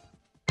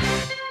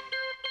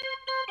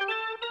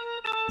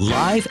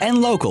 Live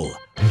and local,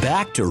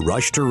 back to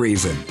Rush to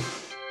Reason.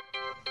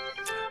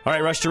 All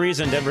right, Rush to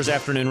Reason, Denver's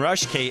Afternoon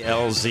Rush,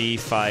 KLZ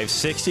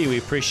 560. We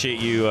appreciate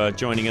you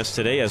joining us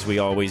today, as we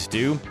always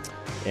do.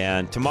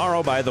 And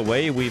tomorrow, by the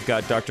way, we've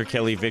got Dr.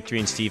 Kelly Victory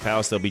and Steve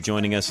House. They'll be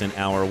joining us in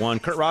Hour 1.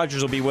 Kurt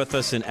Rogers will be with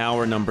us in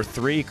Hour number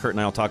 3. Kurt and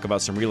I will talk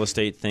about some real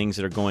estate things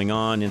that are going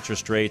on,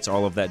 interest rates,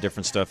 all of that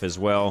different stuff as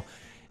well.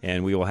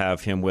 And we will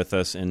have him with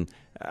us. And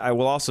I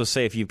will also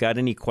say, if you've got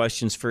any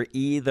questions for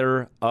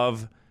either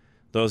of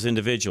those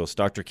individuals,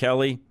 Dr.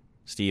 Kelly,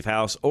 Steve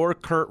House, or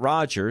Kurt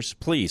Rogers,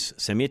 please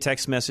send me a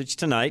text message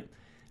tonight.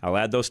 I'll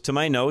add those to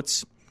my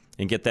notes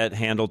and get that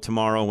handled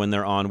tomorrow when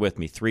they're on with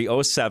me.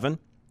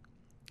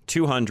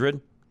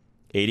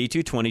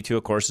 307-200-8222,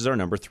 of course, is our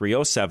number.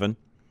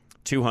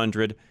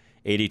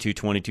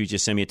 307-200-8222.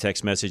 Just send me a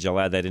text message. I'll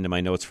add that into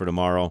my notes for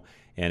tomorrow.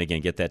 And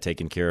again, get that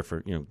taken care of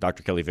for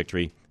Dr. Kelly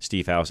Victory,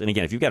 Steve House. And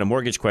again, if you've got a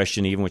mortgage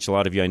question, even, which a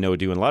lot of you I know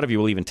do, and a lot of you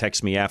will even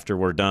text me after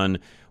we're done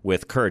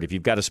with Kurt. If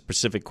you've got a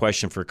specific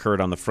question for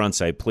Kurt on the front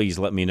side, please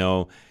let me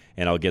know,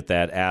 and I'll get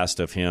that asked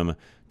of him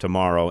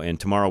tomorrow. And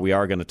tomorrow we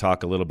are going to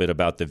talk a little bit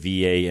about the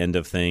VA end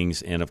of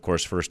things and, of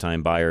course,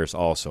 first-time buyers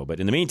also. But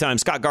in the meantime,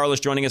 Scott Garlish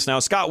joining us now.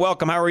 Scott,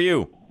 welcome. How are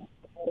you?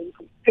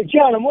 Hey,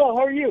 John, I'm well.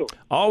 How are you?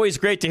 Always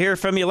great to hear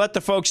from you. Let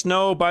the folks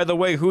know, by the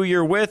way, who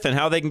you're with and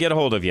how they can get a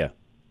hold of you.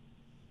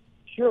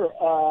 Sure.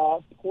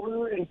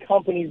 Porter and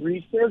Company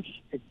Research.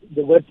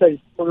 The website is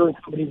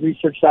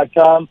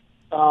porterandcompanyresearch.com.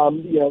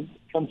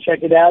 Come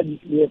check it out.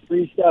 We have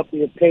free stuff. We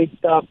have paid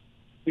stuff.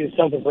 We have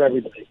something for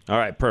everybody. All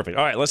right, perfect.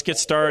 All right, let's get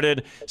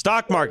started.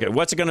 Stock market,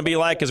 what's it going to be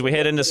like as we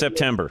head into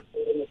September?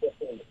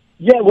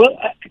 Yeah, well,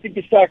 I think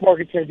the stock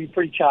market's going to be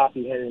pretty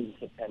choppy heading into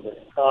September.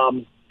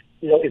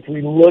 If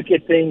we look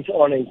at things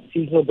on a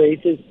seasonal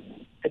basis,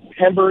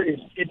 September is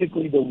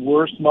typically the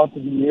worst month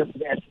of the year for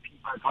the S&P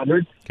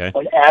 500. Okay.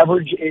 On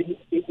average,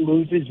 it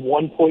loses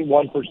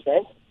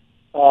 1.1%.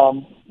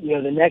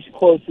 The next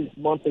closest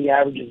monthly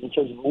averages in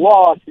terms of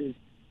loss is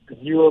a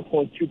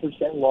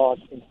 0.2% loss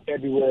in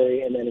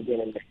February and then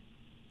again in May.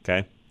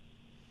 Okay.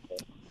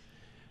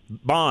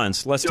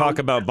 Bonds. Let's talk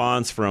about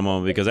bonds for a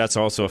moment because that's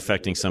also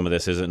affecting some of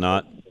this, is it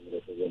not?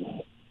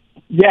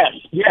 Yes,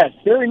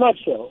 very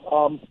much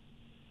so.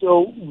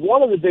 So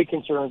one of the big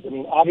concerns,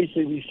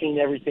 obviously we've seen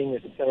everything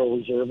that the Federal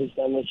Reserve has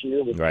done this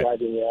year with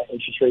driving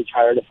interest rates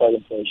higher to fight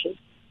inflation.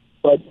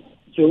 But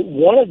so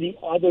one of the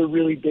other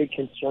really big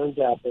concerns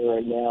out there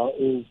right now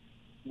is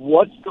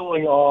what's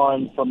going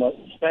on from a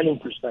spending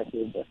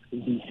perspective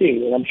in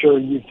D.C. And I'm sure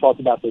you've talked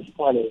about this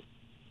plenty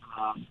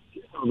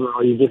over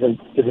all your different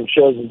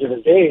shows and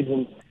different days.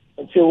 And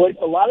so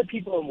what a lot of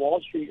people on Wall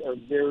Street are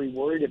very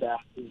worried about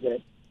is that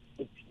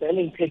with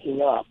spending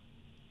picking up,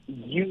 the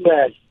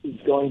U.S. is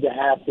going to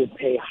have to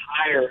pay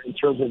higher in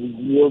terms of the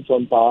yields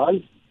on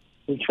bonds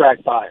to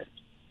attract buyers.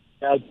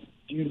 Now,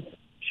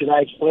 should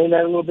I explain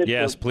that a little bit?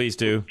 Yes, please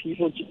do.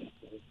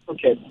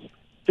 Okay.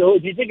 So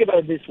if you think about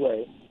it this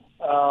way,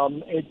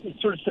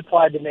 it's sort of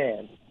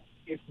supply-demand.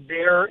 If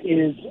there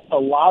is a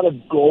lot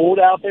of gold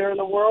out there in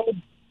the world,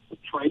 the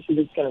price of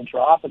it's going to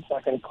drop. It's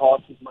not going to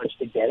cost as much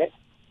to get it.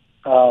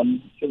 So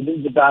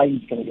the value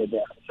is going to go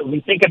down. So when we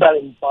think about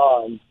it in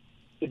bonds,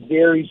 it's a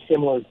very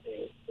similar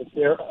thing. If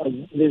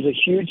there's a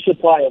huge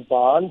supply of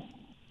bonds,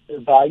 their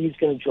value is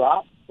going to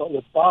drop. But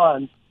with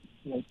bonds,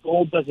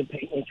 gold doesn't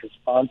pay interest.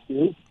 Bonds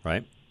do.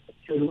 Right.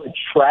 So to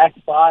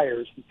attract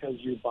buyers, because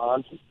the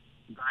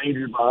value of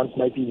your bonds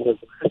might be worth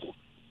less,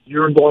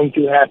 you're going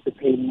to have to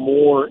pay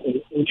more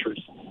in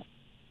interest.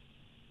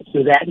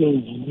 So that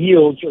means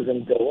yields are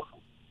going to go up.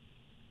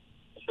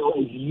 So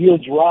as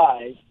yields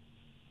rise,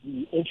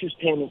 the interest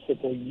payments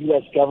that the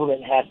U.S.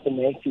 government has to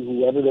make to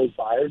whoever those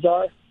buyers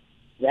are,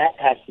 that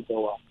has to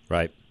go up.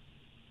 Right.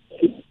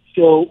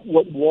 So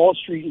what Wall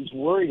Street is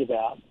worried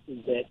about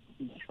is that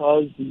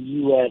because the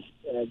U.S.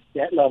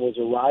 Debt levels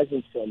are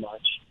rising so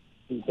much,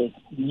 is that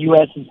the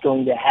U.S. is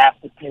going to have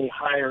to pay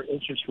higher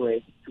interest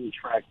rates to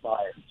attract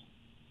buyers.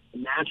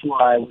 And that's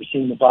why we're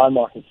seeing the bond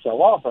market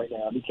sell off right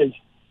now, because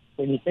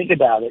when you think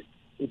about it,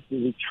 if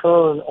the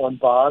return on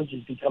bonds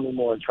is becoming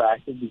more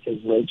attractive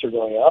because rates are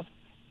going up,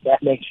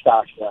 that makes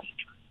stocks less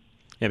attractive.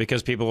 Yeah,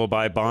 because people will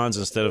buy bonds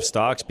instead of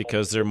stocks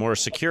because they're more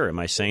secure. Am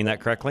I saying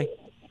that correctly?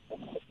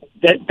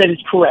 That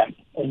is correct.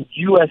 And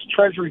U.S.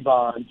 Treasury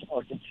bonds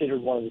are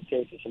considered one of the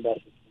safest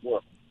investments in the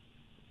world.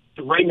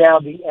 So right now,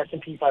 the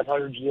S&P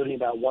 500 is yielding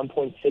about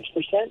 1.6%,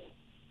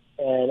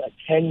 and a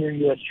 10-year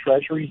U.S.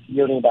 Treasury is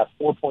yielding about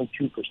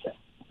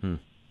 4.2%.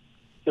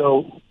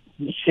 So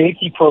the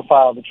safety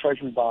profile of the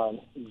Treasury bond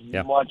is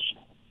much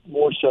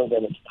more so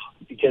than a stock,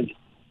 because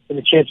in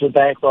the chance of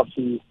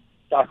bankruptcy,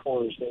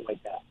 stockholders, things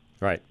like that.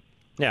 Right.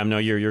 Yeah, I know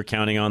you're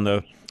counting on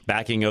the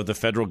backing of the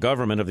federal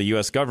government, of the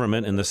U.S.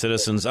 government, and the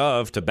citizens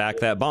to back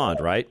that bond,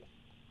 right?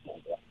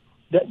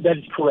 That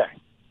is correct.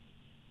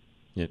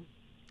 Yeah,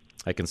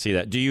 I can see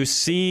that. Do you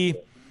see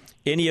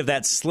any of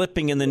that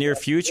slipping in the near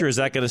future? Is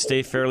that going to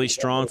stay fairly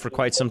strong for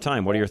quite some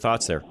time? What are your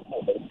thoughts there?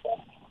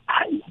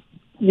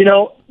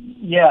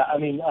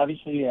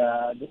 Obviously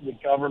the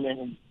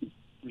government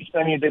is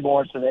spending a bit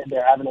more, so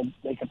they're having to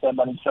make up that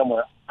money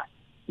somewhere.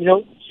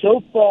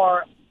 So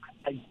far,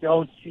 I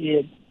don't see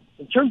it.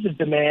 In terms of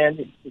demand,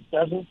 it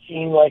doesn't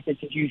seem like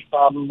it's a huge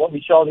problem. What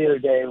we saw the other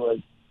day was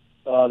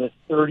the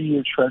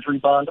 30-year Treasury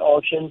bond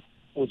auction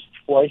was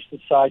twice the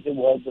size it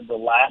was of the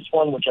last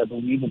one, which I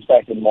believe was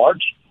back in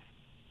March.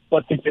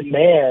 But the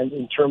demand,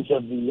 in terms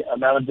of the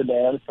amount of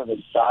demand for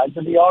the size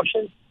of the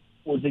auction,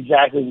 was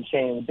exactly the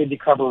same. The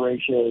bid-to-cover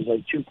ratio is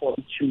like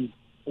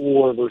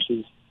 2.24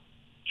 versus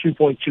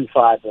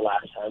 2.25 the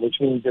last time, which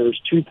means there was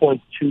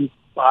 2.25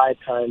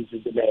 times the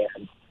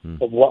demand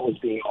of what was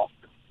being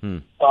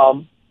offered.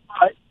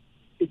 But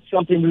it's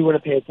something we want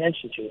to pay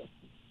attention to,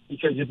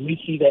 because if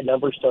we see that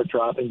number start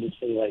dropping to,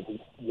 say, like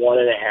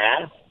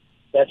 1.5,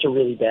 that's a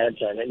really bad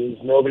sign. That means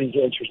nobody's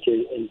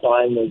interested in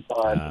buying those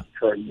bonds at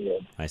current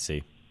yield. I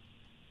see.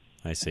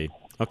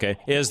 Okay.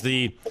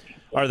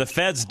 Are the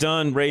Feds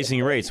done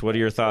raising rates? What are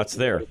your thoughts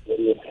there?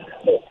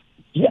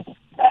 Yeah,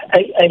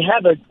 I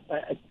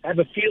have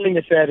a feeling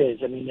the Fed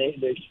is. I mean,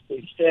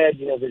 they've said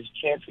there's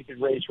a chance we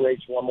could raise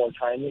rates one more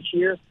time this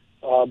year.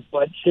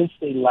 But since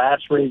they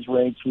last raised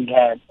rates, we've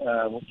had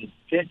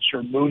Fitch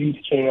or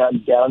Moody's came out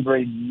and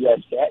downgraded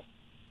U.S. debt.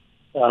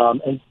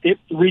 And the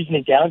reason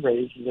they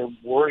downgraded is they're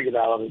worried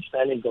about all the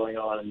spending going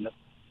on and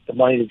the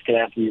money that's going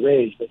to have to be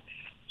raised. But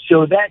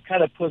so that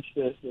kind of puts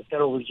the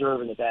Federal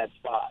Reserve in a bad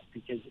spot,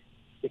 because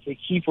if they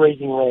keep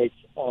raising rates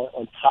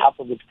on top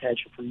of the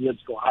potential for yields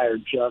to go higher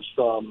just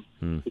from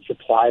the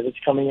supply that's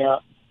coming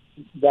out,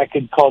 that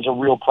could cause a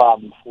real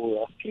problem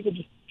for people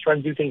just trying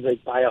to do things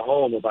like buy a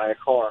home or buy a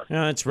car.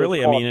 Yeah, it's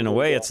really, in a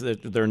way,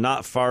 they're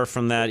not far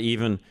from that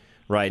even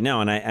right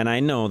now. And I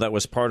know that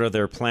was part of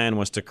their plan,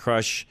 was to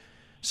crush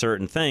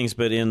certain things,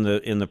 but in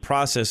the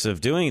process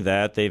of doing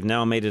that, they've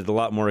now made it a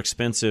lot more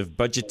expensive,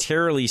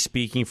 budgetarily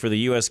speaking, for the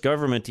U.S.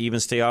 government to even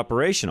stay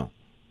operational.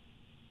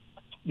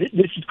 This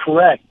is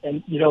correct.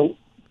 And,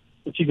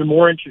 what's even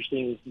more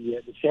interesting is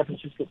the San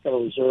Francisco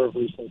Federal Reserve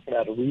recently put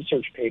out a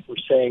research paper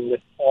saying that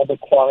all the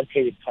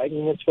quantitative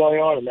tightening that's going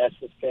on, and that's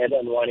the Fed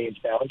unwinding its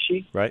balance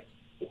sheet, right?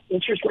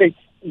 Interest rates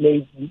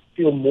may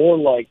feel more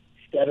like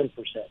 7%.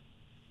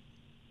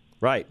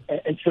 Right.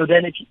 And so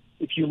then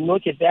if you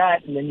look at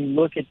that, and then you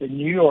look at the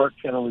New York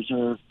Federal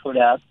Reserve put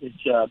out its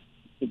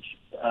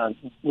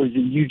was the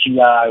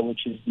UGI,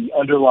 which is the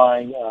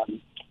underlying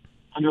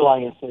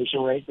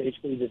inflation rate,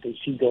 basically, that they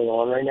see going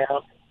on right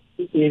now.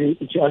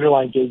 It's the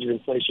underlying gauge of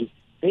inflation.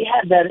 They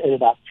had that at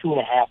about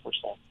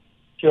 2.5%.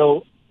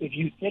 So if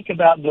you think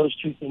about those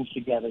two things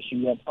together, so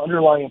you have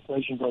underlying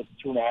inflation growth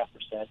of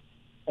 2.5%,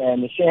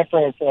 and the San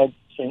Fran Fed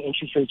saying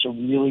interest rates are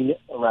really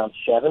around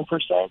 7%,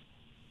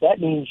 that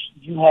means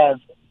you have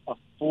a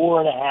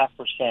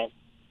 4.5%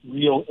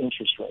 real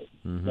interest rate.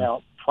 Mm-hmm.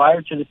 Now,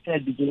 prior to the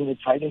Fed beginning the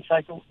tightening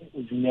cycle, it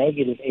was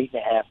negative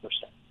 8.5%.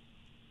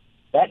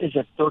 That is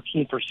a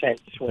 13%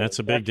 swing. That's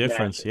a big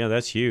difference. Massive. Yeah,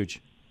 that's huge.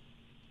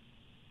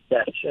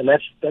 Yes, and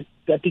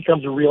that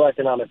becomes a real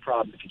economic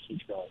problem if it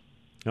keeps going.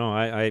 No,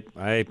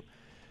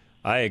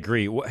 I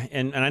agree.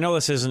 And I know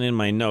this isn't in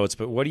my notes,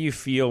 but what do you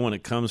feel when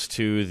it comes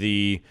to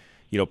the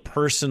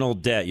personal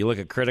debt? You look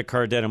at credit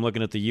card debt. I'm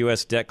looking at the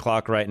U.S. debt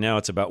clock right now.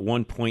 It's about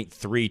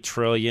 $1.3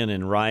 trillion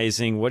and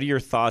rising. What are your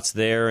thoughts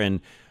there? And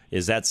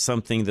is that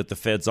something that the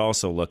Feds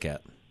also look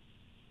at?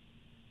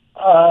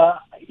 I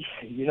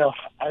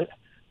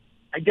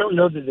don't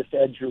know that the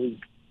Feds really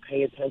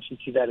pay attention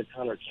to that a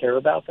ton or care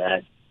about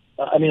that.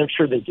 I'm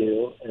sure they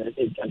do, and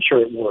I'm sure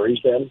it worries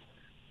them.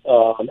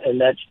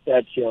 And that's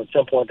at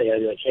some point they got to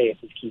be like, hey,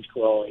 if this keeps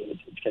growing,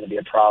 it's going to be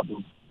a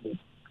problem with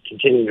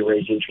continuing to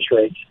raise interest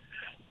rates.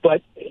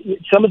 But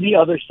some of the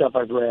other stuff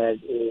I've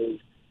read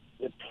is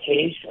the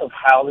pace of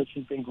how this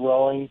has been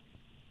growing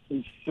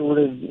is sort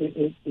of,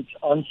 it's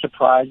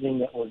unsurprising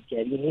that we're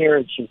getting here.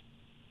 It's just,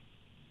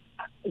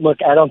 look,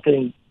 I don't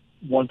think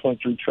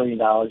 $1.3 trillion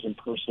in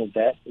personal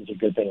debt is a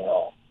good thing at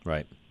all.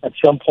 Right. At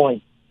some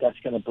point, that's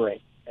going to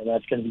break, and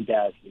that's going to be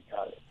bad for the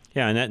economy.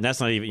 Yeah, and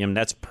that's not even,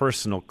 that's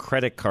personal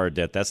credit card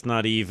debt. That's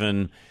not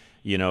even,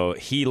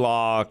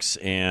 HELOCs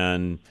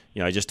and,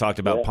 I just talked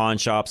about pawn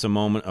shots a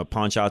moment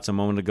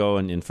ago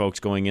and folks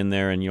going in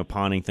there and,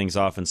 pawning things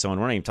off and so on.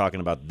 We're not even talking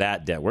about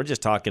that debt. We're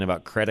just talking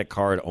about credit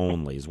card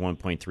only is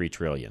 $1.3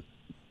 trillion.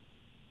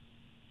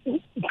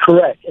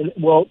 Correct. And,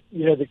 well,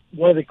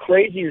 one of the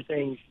crazier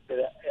things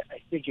that I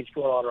think is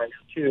going on right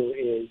now, too,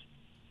 is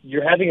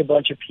you're having a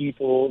bunch of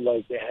people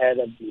like the head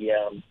of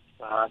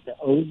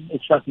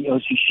it's not the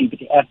OCC, but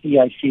the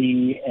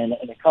FDIC and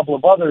a couple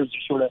of others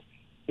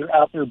they're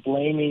out there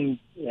blaming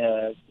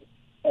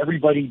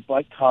everybody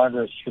but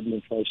Congress for the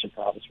inflation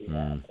problems we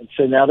have. And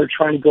so now they're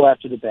trying to go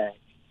after the banks,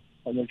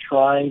 and they're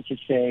trying to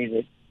say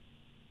that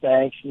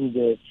banks need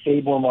to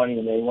save more money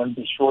and they want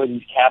to destroy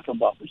these capital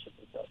buffers that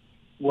they've built.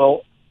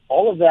 Well,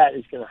 all of that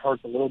is going to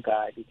hurt the little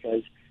guy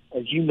because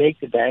as you make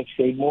the banks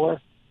save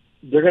more,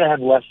 they're going to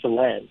have less to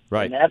lend.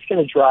 Right. And that's going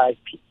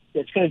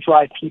to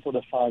drive people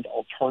to find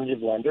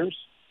alternative lenders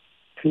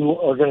who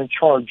are going to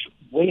charge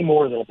way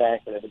more than a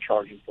bank would ever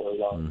charge you for a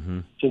loan. Mm-hmm.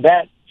 So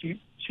that,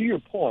 to your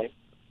point,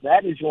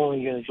 that is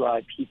only going to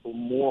drive people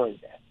more in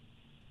debt.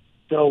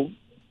 So,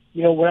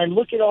 when I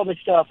look at all this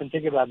stuff and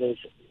think about this,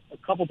 a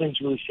couple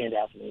things really stand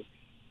out to me.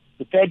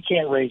 The Fed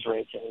can't raise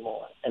rates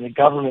anymore, and the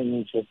government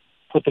needs to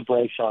put the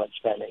brakes on its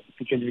spending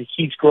because if it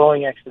keeps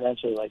growing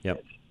exponentially like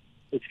this,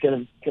 it's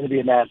going to be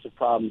a massive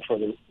problem for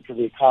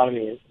the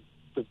economy and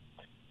for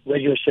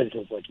regular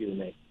citizens like you and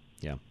me.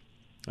 Yeah.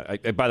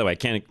 By the way, I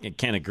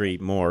can't agree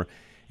more.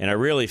 And I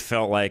really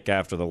felt like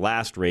after the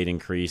last rate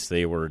increase,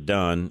 they were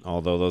done,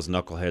 although those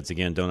knuckleheads,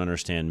 again, don't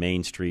understand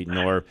Main Street,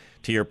 nor,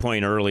 to your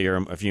point earlier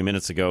a few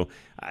minutes ago,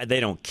 they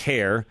don't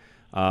care.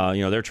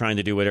 They're trying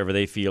to do whatever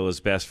they feel is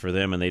best for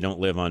them, and they don't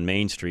live on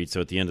Main Street.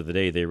 So at the end of the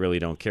day, they really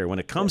don't care. When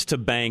it comes to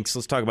banks,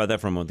 let's talk about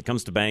that for a moment. When it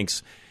comes to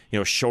banks,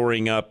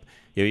 shoring up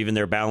even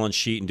their balance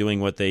sheet and doing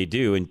what they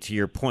do, and to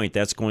your point,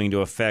 that's going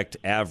to affect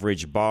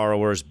average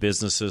borrowers,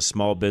 businesses,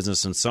 small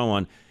business, and so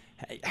on.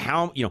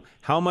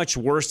 How much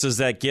worse does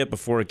that get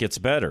before it gets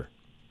better?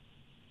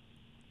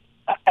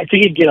 I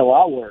think it'd get a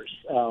lot worse.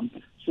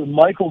 So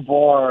Michael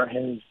Barr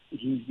he's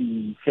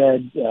the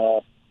Fed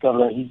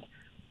governor.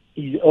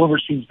 He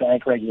oversees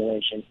bank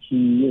regulation.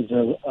 He is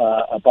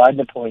a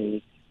Biden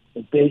appointee.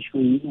 But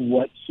basically,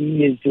 what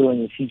he is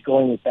doing is he's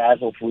going with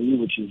Basel III,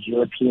 which is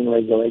European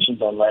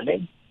regulations on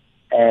lending.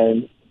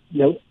 And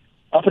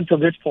up until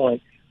this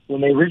point, when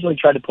they originally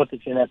tried to put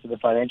this in after the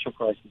financial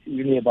crisis,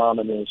 even the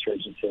Obama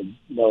administration said,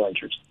 no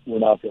interest, we're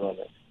not doing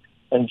this.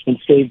 And it's been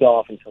staved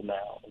off until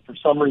now. And for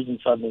some reason,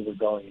 suddenly we're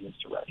going in this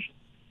direction.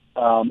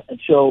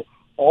 And so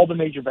all the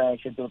major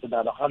banks have built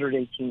about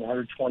 $118,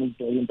 $120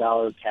 billion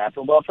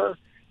capital buffer,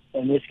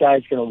 and this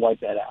guy's going to wipe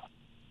that out.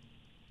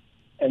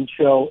 And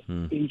so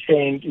he's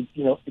saying,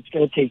 it's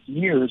going to take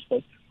years,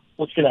 but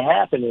what's going to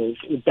happen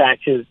is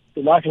back to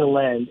they're not going to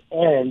lend,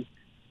 and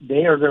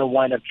they are going to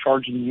wind up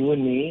charging you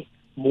and me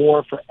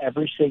more for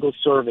every single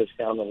service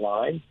down the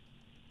line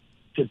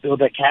to build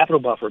that capital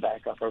buffer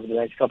back up over the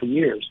next couple of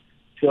years.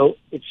 So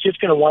it's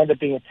just going to wind up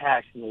being a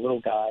tax on the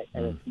little guy,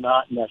 and it's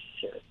not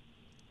necessary.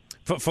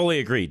 Fully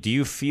agree. Do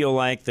you feel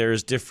like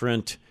there's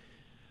different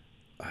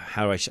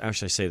how should I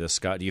say this,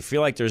 Scott? Do you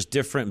feel like there's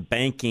different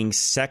banking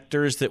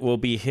sectors that will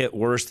be hit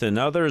worse than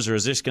others, or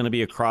is this going to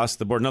be across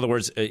the board? In other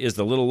words, is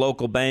the little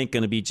local bank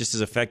going to be just as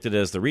affected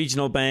as the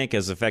regional bank,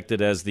 as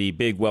affected as the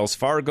big Wells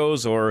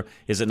Fargos, or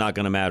is it not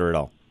going to matter at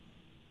all?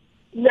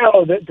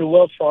 No, the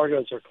Wells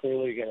Fargos are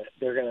clearly going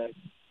to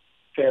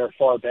fare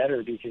far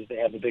better because they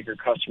have a bigger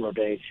customer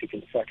base who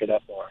can suck it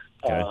up more.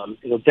 Okay.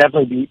 It'll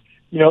definitely be,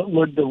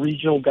 the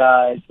regional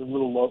guys, the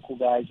little local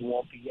guys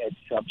won't be as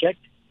subject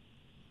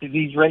to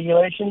these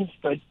regulations,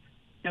 but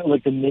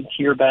like the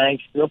mid-tier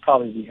banks, they'll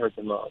probably be hurt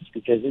the most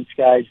because it's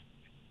guys,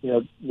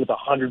 with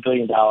 $100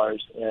 billion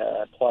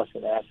plus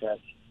in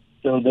assets.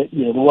 So the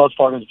Wells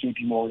Fargo's,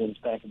 JP Morgan's,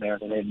 Bank of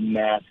America, they have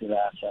massive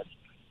assets.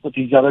 But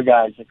these other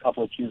guys, a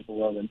couple of tiers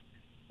below them,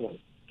 the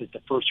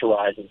First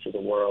Horizons of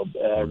the world,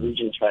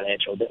 Regions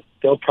Financial,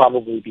 they'll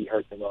probably be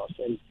hurt the most.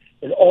 And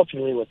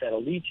ultimately what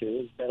that'll lead to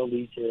is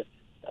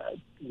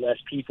less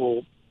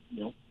people,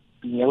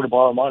 being able to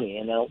borrow money,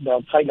 and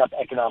they'll tighten up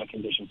economic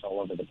conditions all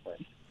over the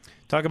place.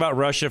 Talk about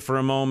Russia for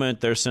a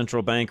moment. Their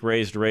central bank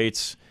raised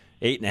rates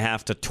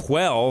 8.5 to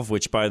 12,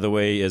 which, by the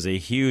way, is a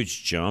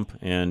huge jump,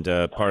 and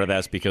part of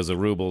that's because the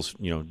ruble's,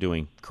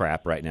 doing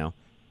crap right now.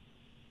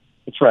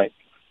 That's right.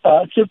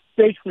 So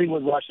basically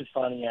what Russia's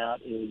finding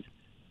out is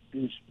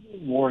this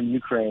war in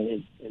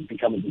Ukraine has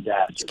become a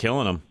disaster. It's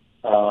killing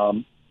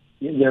them.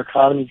 Their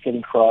economy's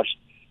getting crushed.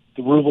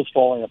 The ruble's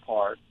falling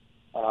apart.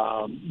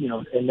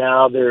 And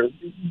now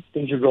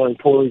things are going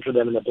poorly for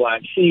them in the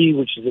Black Sea,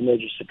 which is a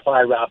major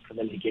supply route for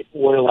them to get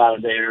oil out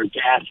of there,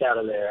 gas out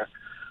of there.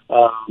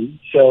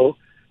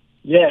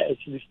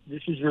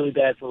 This is really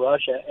bad for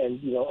Russia.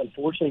 And,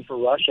 unfortunately for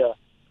Russia,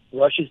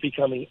 Russia's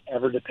becoming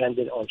ever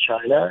dependent on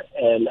China.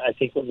 And I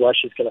think what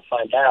Russia's going to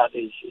find out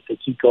is if they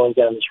keep going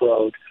down this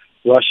road,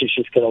 Russia's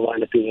just going to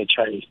wind up being a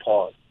Chinese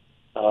pawn.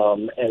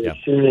 As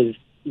soon as,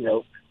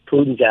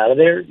 Putin's out of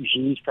there,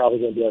 Xi's probably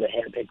going to be able to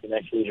handpick the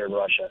next leader in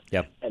Russia.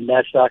 Yep. And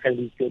that's not going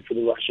to be good for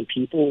the Russian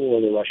people or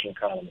the Russian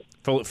economy.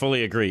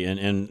 Fully agree.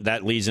 And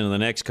that leads into the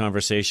next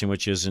conversation,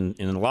 which is in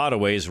a lot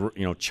of ways,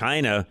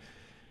 China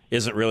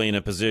isn't really in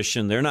a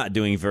position. They're not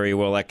doing very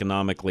well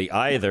economically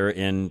either.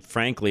 And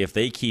frankly, if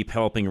they keep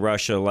helping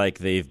Russia like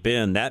they've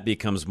been, that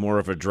becomes more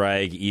of a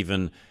drag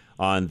even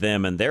on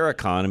them and their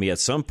economy. At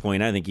some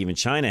point, I think even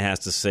China has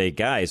to say,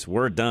 guys,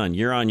 we're done.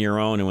 You're on your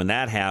own. And when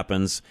that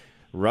happens,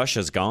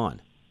 Russia's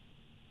gone.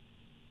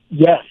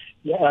 Yes.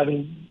 Yeah. I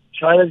mean,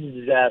 China's a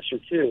disaster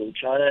too.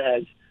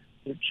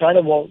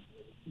 China won't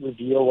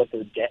reveal what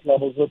their debt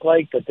levels look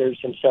like, but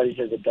there's some studies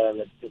that have done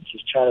that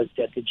just China's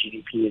debt to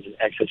GDP is in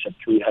excess of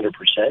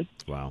 300%.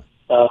 Wow.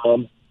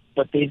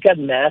 But they've got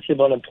massive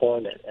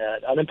unemployment.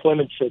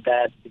 Unemployment's so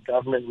bad, the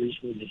government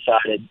recently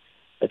decided,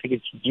 I think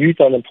it's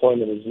youth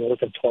unemployment is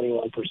north of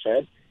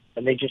 21%,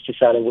 and they just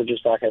decided we're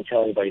just not going to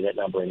tell anybody that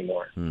number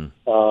anymore.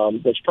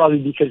 That's probably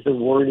because they're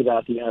worried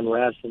about the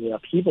unrest and the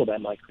upheaval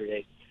that might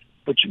create.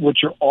 But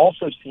what you're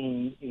also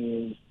seeing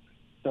is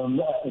some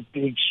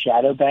big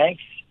shadow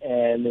banks,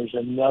 and there's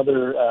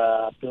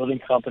another building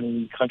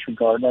company, Country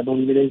Garden, I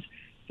believe it is.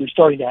 They're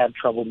starting to have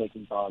trouble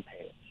making bond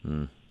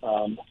payments.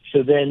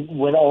 So then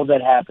when all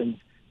that happens,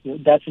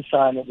 that's a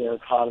sign that their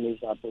economy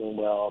is not doing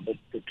well, that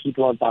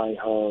people aren't buying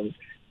homes,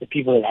 the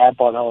people that have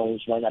bought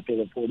homes might not be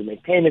able to afford to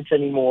make payments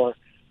anymore.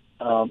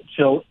 The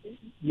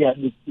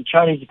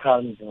Chinese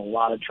economy is in a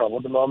lot of trouble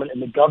at the moment,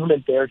 and the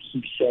government there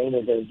keeps saying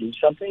they're going to do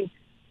something,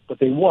 but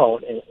they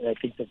won't, and I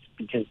think that's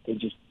because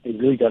they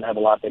really don't have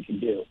a lot they can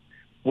do.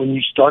 When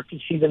you start to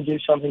see them do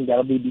something,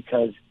 that'll be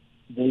because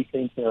they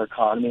think their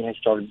economy has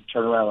started to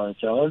turn around on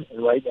its own,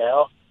 and right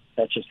now,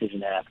 that just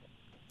isn't happening.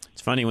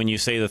 It's funny when you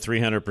say the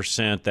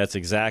 300%, that's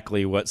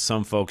exactly what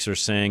some folks are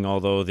saying,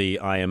 although the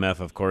IMF,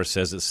 of course,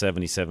 says it's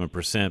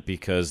 77%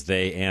 because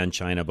they and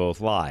China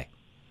both lie.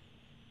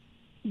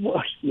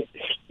 Well,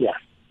 yeah.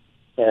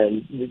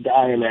 And the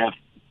IMF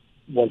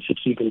wants to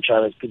keep in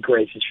China's good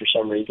graces for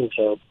some reason,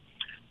 so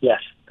yes,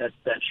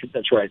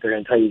 that's right. They're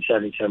going to tell you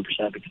 77%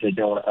 because they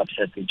don't want to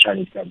upset the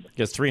Chinese government.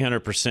 Because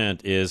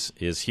 300%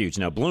 is huge.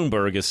 Now,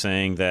 Bloomberg is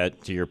saying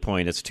that, to your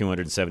point, it's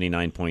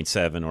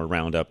 279.7, or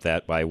round up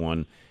that by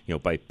by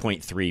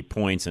 0.3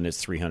 points, and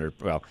it's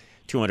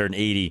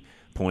 280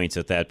 points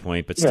at that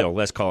point. But still,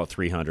 let's call it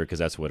 300 because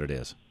that's what it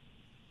is.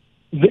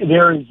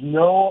 There is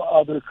no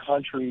other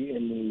country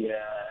in the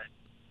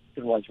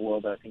civilized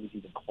world that I think is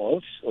even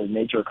close, or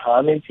major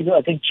economy.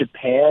 I think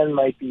Japan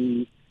might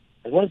be.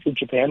 I want to say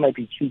Japan might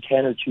be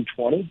 210 or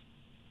 220,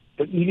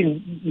 but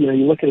even you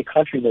look at a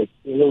country like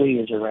Italy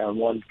is around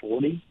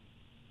 140.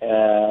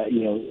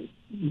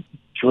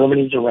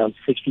 Germany's around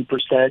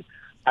 60%.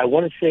 I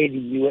want to say the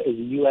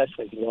U.S.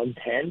 like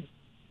 110,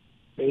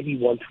 maybe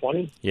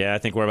 120. Yeah, I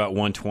think we're about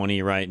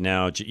 120 right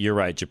now. You're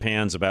right.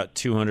 Japan's about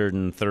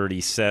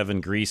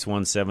 237, Greece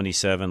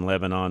 177,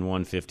 Lebanon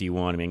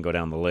 151. I mean, go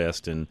down the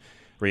list. And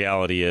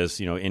reality is,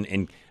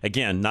 and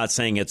again, not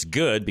saying it's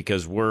good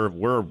because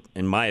we're,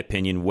 in my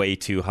opinion, way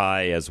too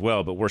high as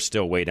well, but we're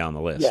still way down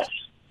the list. Yes.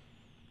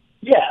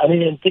 Yeah, I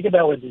mean, and think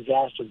about what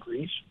disaster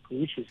Greece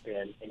has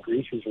been. And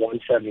Greece is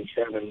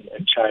 177,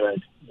 and China,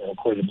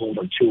 according to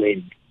Bloomberg,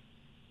 280.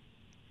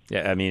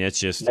 Yeah, I mean, it's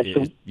just,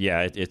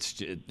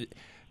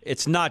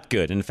 it's not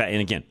good. In fact, and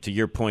again, to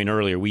your point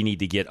earlier, we need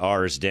to get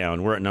ours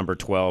down. We're at number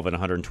 12 at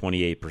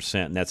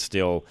 128%, and that's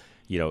still,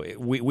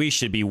 we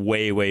should be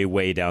way, way,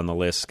 way down the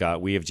list, Scott.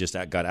 We have just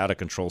got out of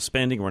control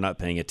spending. We're not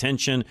paying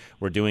attention.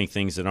 We're doing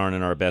things that aren't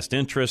in our best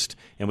interest,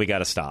 and we got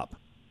to stop.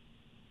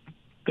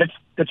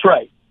 That's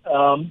right.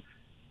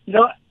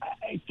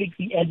 I think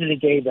the end of the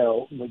day,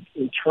 though,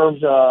 in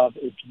terms of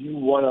if you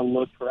want to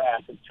look for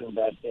assets to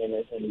invest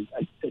in, and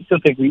I still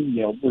think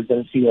we're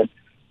going to see a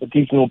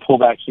decent little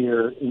pullback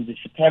here into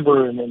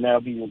September, and then that'll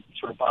be a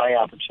sort of buying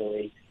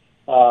opportunity.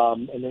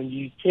 And then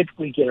you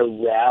typically get a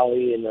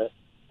rally in the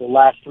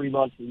last 3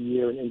 months of the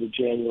year and into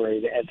January.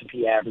 The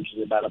S&P average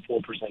is about a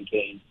 4%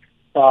 gain.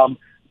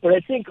 But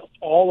I think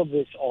all of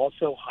this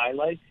also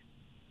highlights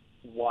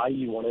why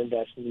you want to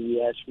invest in the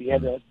U.S. We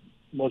have the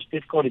most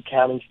difficult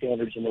accounting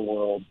standards in the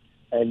world,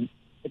 and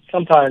it's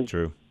sometimes,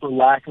 for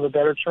lack of a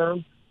better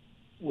term,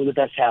 we're the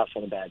best house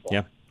on a bad ball.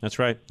 Yeah, that's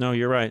right. No,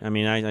 you're right. I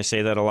mean, I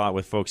say that a lot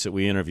with folks that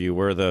we interview.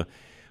 We're the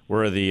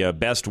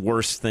best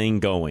worst thing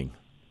going.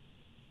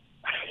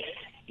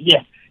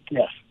 Yes,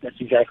 that's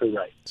exactly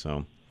right.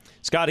 So,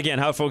 Scott, again,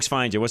 how folks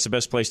find you? What's the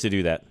best place to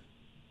do that?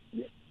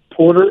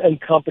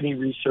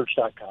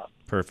 PorterandCompanyResearch.com.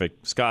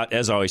 Perfect. Scott,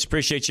 as always,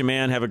 appreciate you,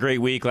 man. Have a great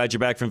week. Glad you're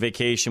back from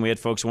vacation. We had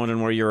folks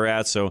wondering where you were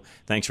at, so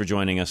thanks for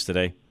joining us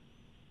today.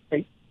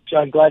 Hey,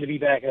 John, glad to be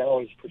back, and I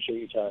always appreciate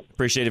your time.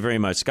 Appreciate it very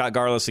much. Scott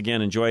Garlis,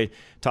 again, enjoy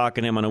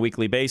talking to him on a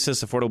weekly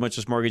basis. Affordable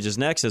Interest Mortgage is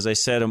next. As I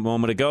said a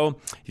moment ago,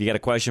 if you got a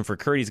question for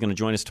Kurt, he's going to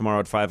join us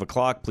tomorrow at 5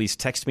 o'clock. Please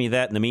text me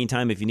that. In the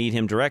meantime, if you need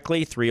him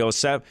directly,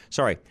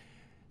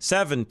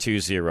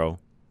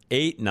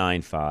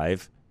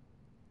 720-895.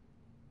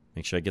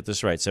 Make sure I get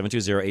this right,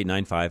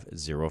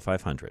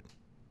 720-895-0500.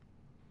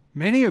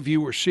 Many of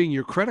you are seeing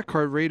your credit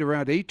card rate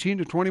around 18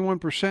 to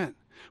 21%.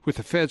 With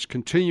the feds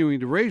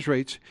continuing to raise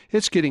rates,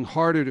 it's getting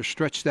harder to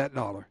stretch that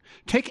dollar.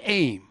 Take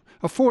AIM,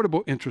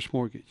 Affordable Interest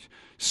Mortgage,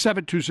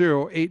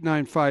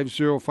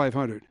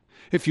 720-895-0500.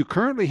 If you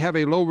currently have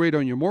a low rate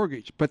on your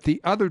mortgage, but the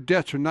other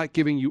debts are not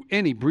giving you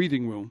any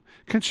breathing room,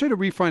 consider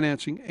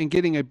refinancing and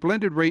getting a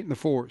blended rate in the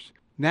fours.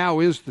 Now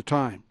is the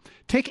time.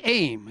 Take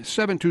AIM,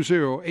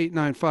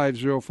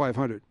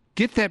 720-895-0500.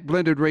 Get that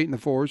blended rate in the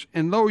fours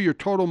and lower your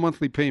total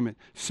monthly payment,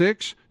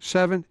 $600,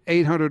 $700,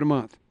 $800 a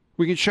month.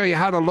 We can show you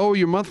how to lower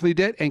your monthly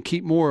debt and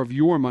keep more of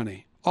your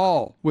money,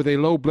 all with a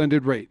low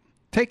blended rate.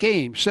 Take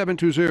AIM,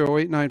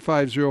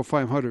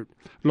 720-895-0500.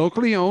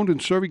 Locally owned and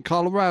serving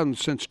Coloradans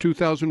since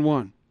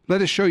 2001.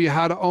 Let us show you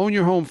how to own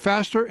your home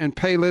faster and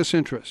pay less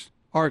interest.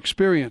 Our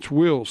experience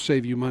will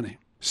save you money.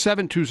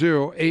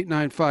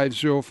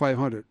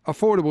 720-895-0500.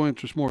 Affordable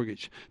Interest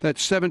Mortgage.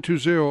 That's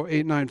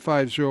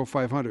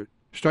 720-895-0500.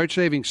 Start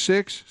saving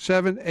 $600,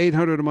 $700,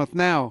 $800 a month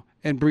now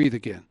and breathe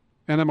again.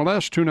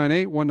 NMLS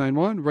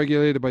 298191,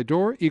 regulated by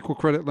DOR, equal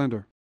credit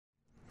lender.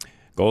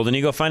 Golden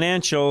Eagle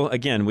Financial.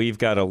 Again, we've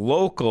got a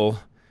local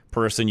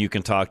person you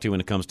can talk to when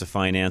it comes to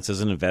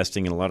finances and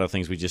investing and a lot of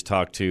things we just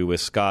talked to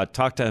with Scott.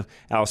 Talk to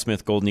Al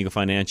Smith, Golden Eagle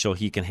Financial.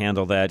 He can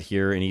handle that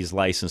here, and he's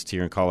licensed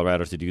here in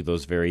Colorado to do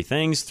those very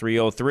things.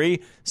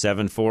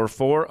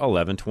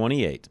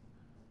 303-744-1128.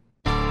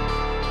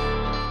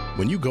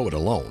 When you go it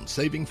alone,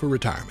 saving for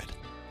retirement,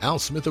 Al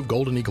Smith of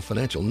Golden Eagle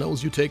Financial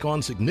knows you take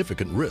on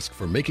significant risk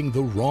for making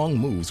the wrong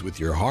moves with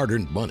your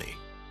hard-earned money.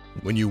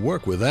 When you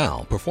work with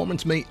Al,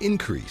 performance may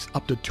increase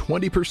up to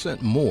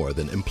 20% more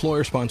than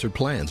employer-sponsored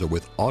plans or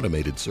with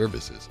automated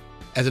services.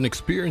 As an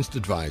experienced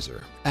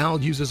advisor,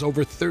 Al uses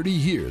over 30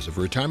 years of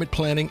retirement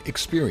planning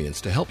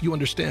experience to help you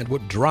understand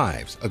what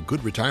drives a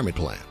good retirement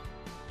plan.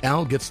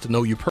 Al gets to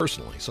know you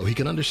personally so he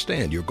can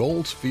understand your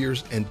goals,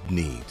 fears, and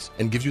needs,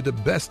 and gives you the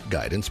best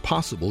guidance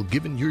possible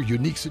given your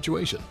unique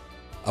situation.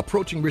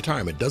 Approaching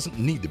retirement doesn't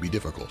need to be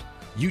difficult.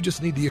 You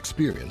just need the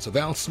experience of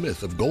Al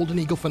Smith of Golden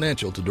Eagle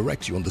Financial to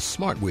direct you on the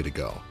smart way to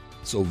go.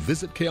 So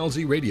visit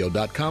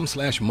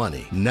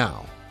klzradio.com/money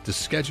now to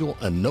schedule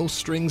a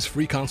no-strings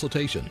free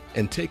consultation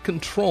and take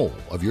control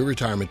of your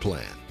retirement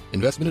plan.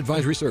 Investment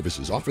advisory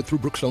services offered through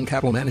Brookstone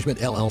Capital Management,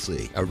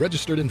 LLC, a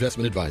registered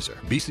investment advisor.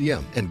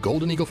 BCM and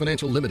Golden Eagle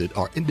Financial Limited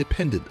are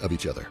independent of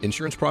each other.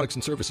 Insurance products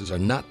and services are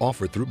not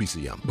offered through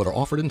BCM, but are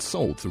offered and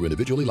sold through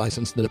individually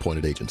licensed and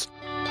appointed agents.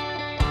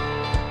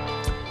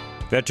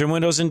 Veteran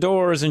Windows and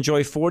Doors.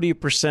 Enjoy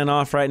 40%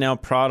 off right now,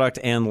 product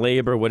and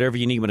labor, whatever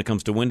you need when it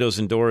comes to windows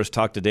and doors.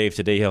 Talk to Dave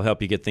today. He'll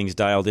help you get things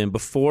dialed in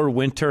before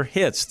winter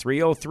hits.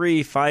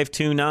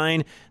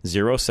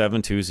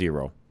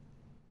 303-529-0720.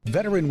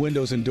 Veteran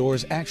Windows and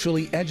Doors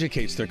actually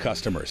educates their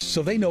customers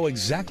so they know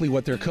exactly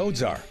what their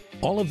codes are.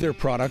 All of their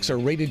products are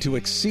rated to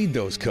exceed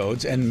those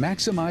codes and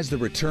maximize the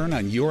return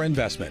on your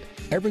investment.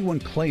 Everyone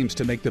claims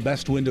to make the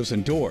best windows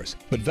and doors,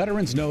 but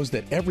Veterans knows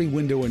that every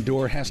window and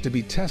door has to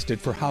be tested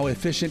for how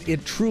efficient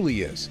it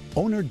truly is.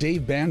 Owner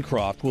Dave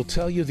Bancroft will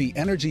tell you the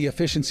energy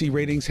efficiency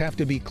ratings have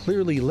to be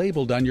clearly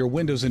labeled on your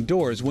windows and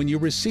doors when you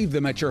receive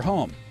them at your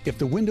home. If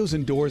the windows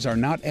and doors are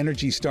not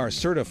ENERGY STAR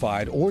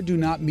certified or do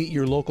not meet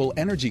your local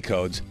energy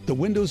codes, the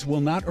windows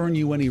will not earn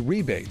you any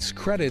rebates,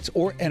 credits,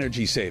 or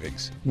energy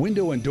savings.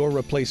 Window and door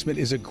replacement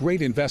is a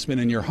great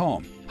investment in your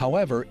home.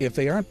 However, if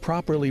they aren't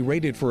properly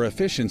rated for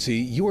efficiency,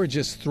 you are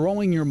just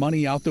throwing your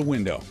money out the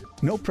window.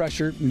 No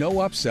pressure, no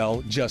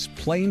upsell, just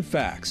plain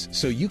facts,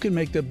 so you can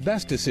make the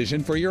best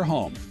decision for your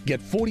home.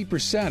 Get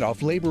 40%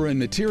 off labor and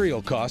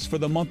material costs for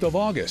the month of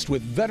August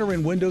with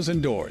Veteran Windows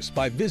and Doors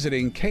by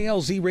visiting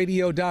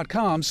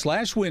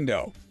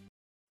klzradio.com/window.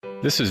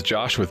 This is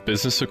Josh with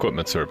Business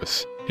Equipment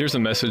Service. Here's a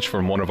message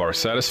from one of our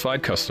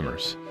satisfied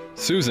customers.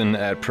 Susan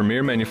at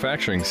Premier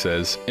Manufacturing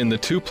says, in the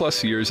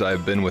 2+ years I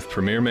have been with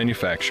Premier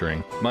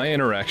Manufacturing, my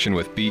interaction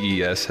with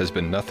BES has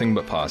been nothing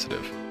but positive.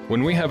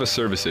 When we have a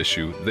service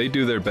issue, they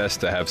do their best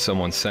to have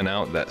someone sent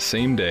out that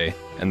same day,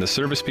 and the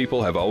service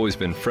people have always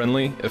been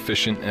friendly,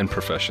 efficient, and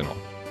professional.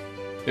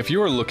 If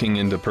you are looking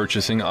into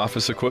purchasing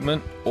office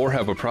equipment or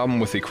have a problem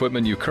with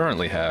equipment you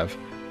currently have,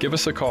 give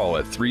us a call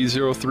at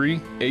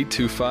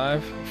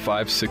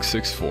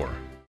 303-825-5664.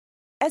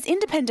 As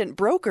independent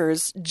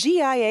brokers,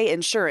 GIA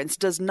Insurance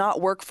does not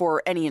work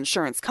for any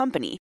insurance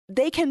company.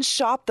 They can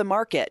shop the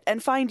market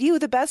and find you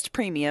the best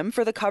premium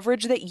for the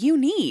coverage that you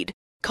need.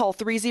 Call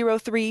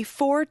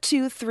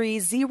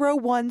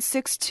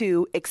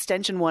 303-423-0162,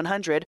 extension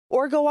 100,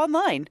 or go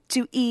online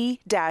to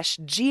e-gia.com.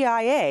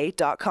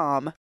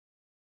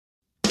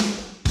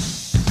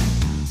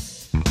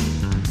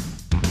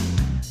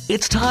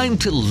 It's time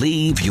to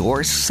leave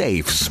your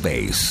safe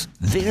space.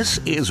 This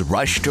is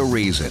Rush to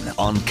Reason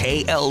on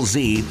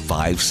KLZ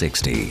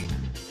 560.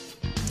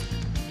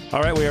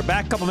 All right, we are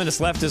back. A couple minutes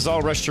left. This is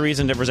all Rush to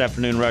Reason, Denver's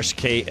Afternoon Rush,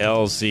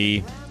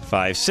 KLZ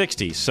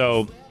 560.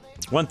 So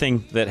one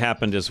thing that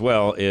happened as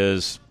well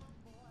is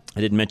I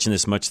didn't mention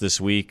this much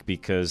this week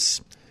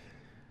because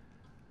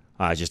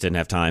I just didn't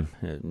have time.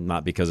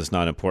 Not because it's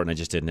not important. I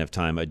just didn't have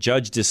time. A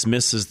judge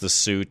dismisses the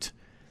suit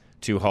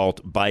to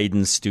halt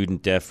Biden's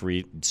student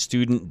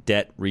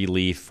debt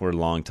relief for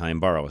longtime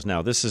borrowers.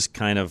 Now, this is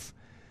kind of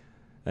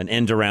an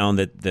end around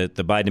that the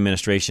Biden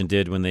administration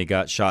did when they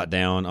got shot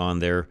down on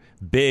their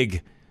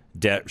big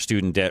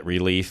student debt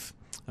relief.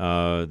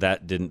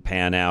 That didn't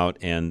pan out,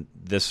 and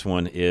this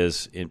one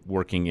is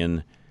working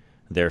in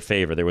their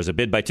favor. There was a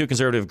bid by two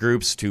conservative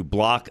groups to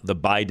block the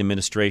Biden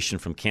administration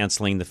from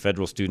canceling the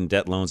federal student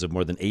debt loans of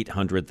more than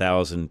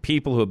 800,000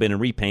 people who have been in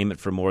repayment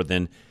for more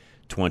than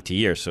 20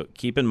 years. So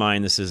keep in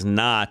mind, this is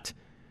not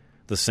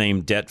the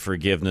same debt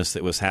forgiveness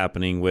that was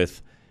happening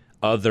with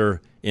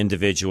other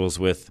individuals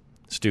with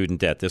student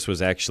debt. This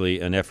was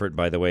actually an effort,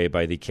 by the way,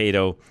 by the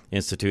Cato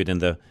Institute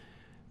and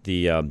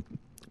the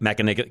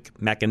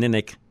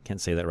Mackinac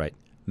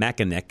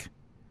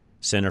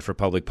Center for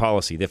Public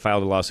Policy. They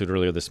filed a lawsuit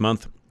earlier this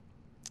month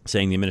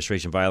saying the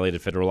administration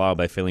violated federal law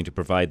by failing to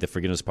provide the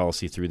forgiveness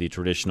policy through the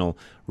traditional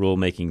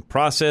rulemaking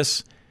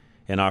process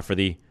and offer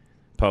the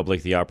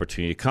public the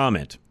opportunity to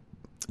comment.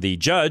 The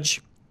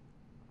judge,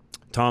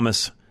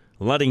 Thomas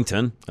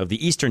Ludington of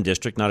the Eastern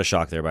District, not a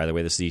shock there, by the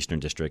way, this is the Eastern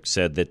District,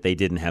 said that they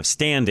didn't have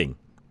standing.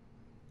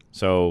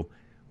 So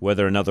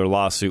whether another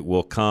lawsuit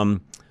will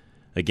come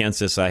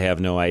against this, I have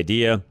no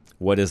idea.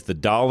 What is the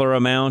dollar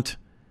amount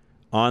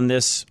on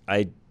this?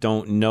 I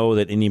don't know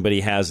that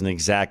anybody has an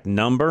exact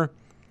number.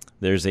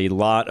 There's a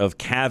lot of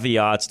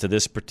caveats to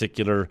this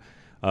particular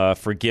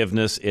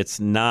forgiveness. It's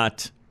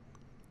not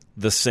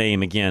the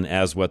same, again,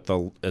 as what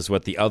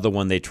the other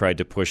one they tried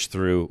to push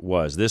through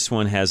was. This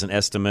one has an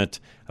estimate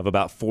of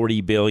about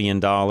 $40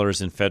 billion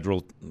in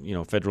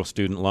federal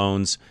student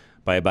loans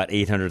by about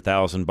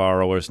 800,000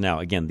 borrowers. Now,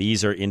 again,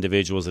 these are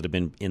individuals that have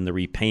been in the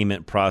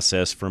repayment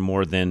process for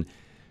more than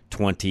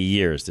 20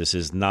 years. This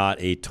is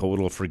not a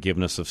total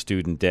forgiveness of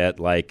student debt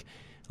like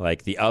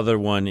the other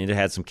one. It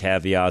had some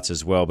caveats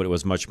as well, but it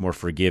was much more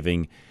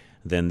forgiving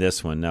than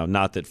this one. Now,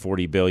 not that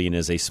 $40 billion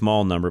is a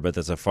small number, but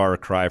that's a far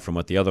cry from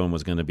what the other one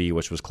was going to be,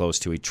 which was close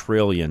to $1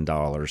 trillion.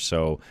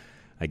 So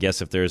I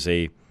guess if there's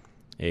a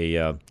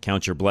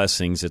count your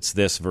blessings, it's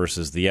this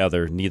versus the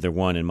other. Neither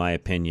one, in my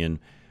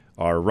opinion,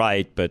 are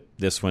right, but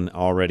this one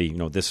already,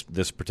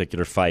 this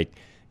particular fight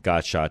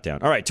got shot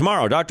down. All right,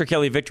 tomorrow, Dr.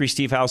 Kelly Victory,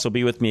 Steve House will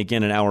be with me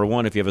again in hour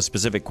one. If you have a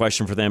specific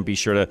question for them, be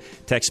sure to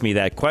text me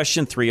that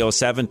question,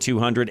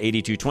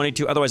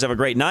 307-200-8222. Otherwise, have a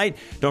great night.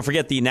 Don't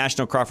forget the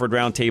National Crawford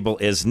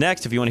Roundtable is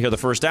next. If you want to hear the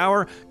first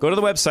hour, go to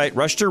the website,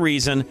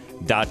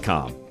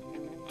 rushtoreason.com.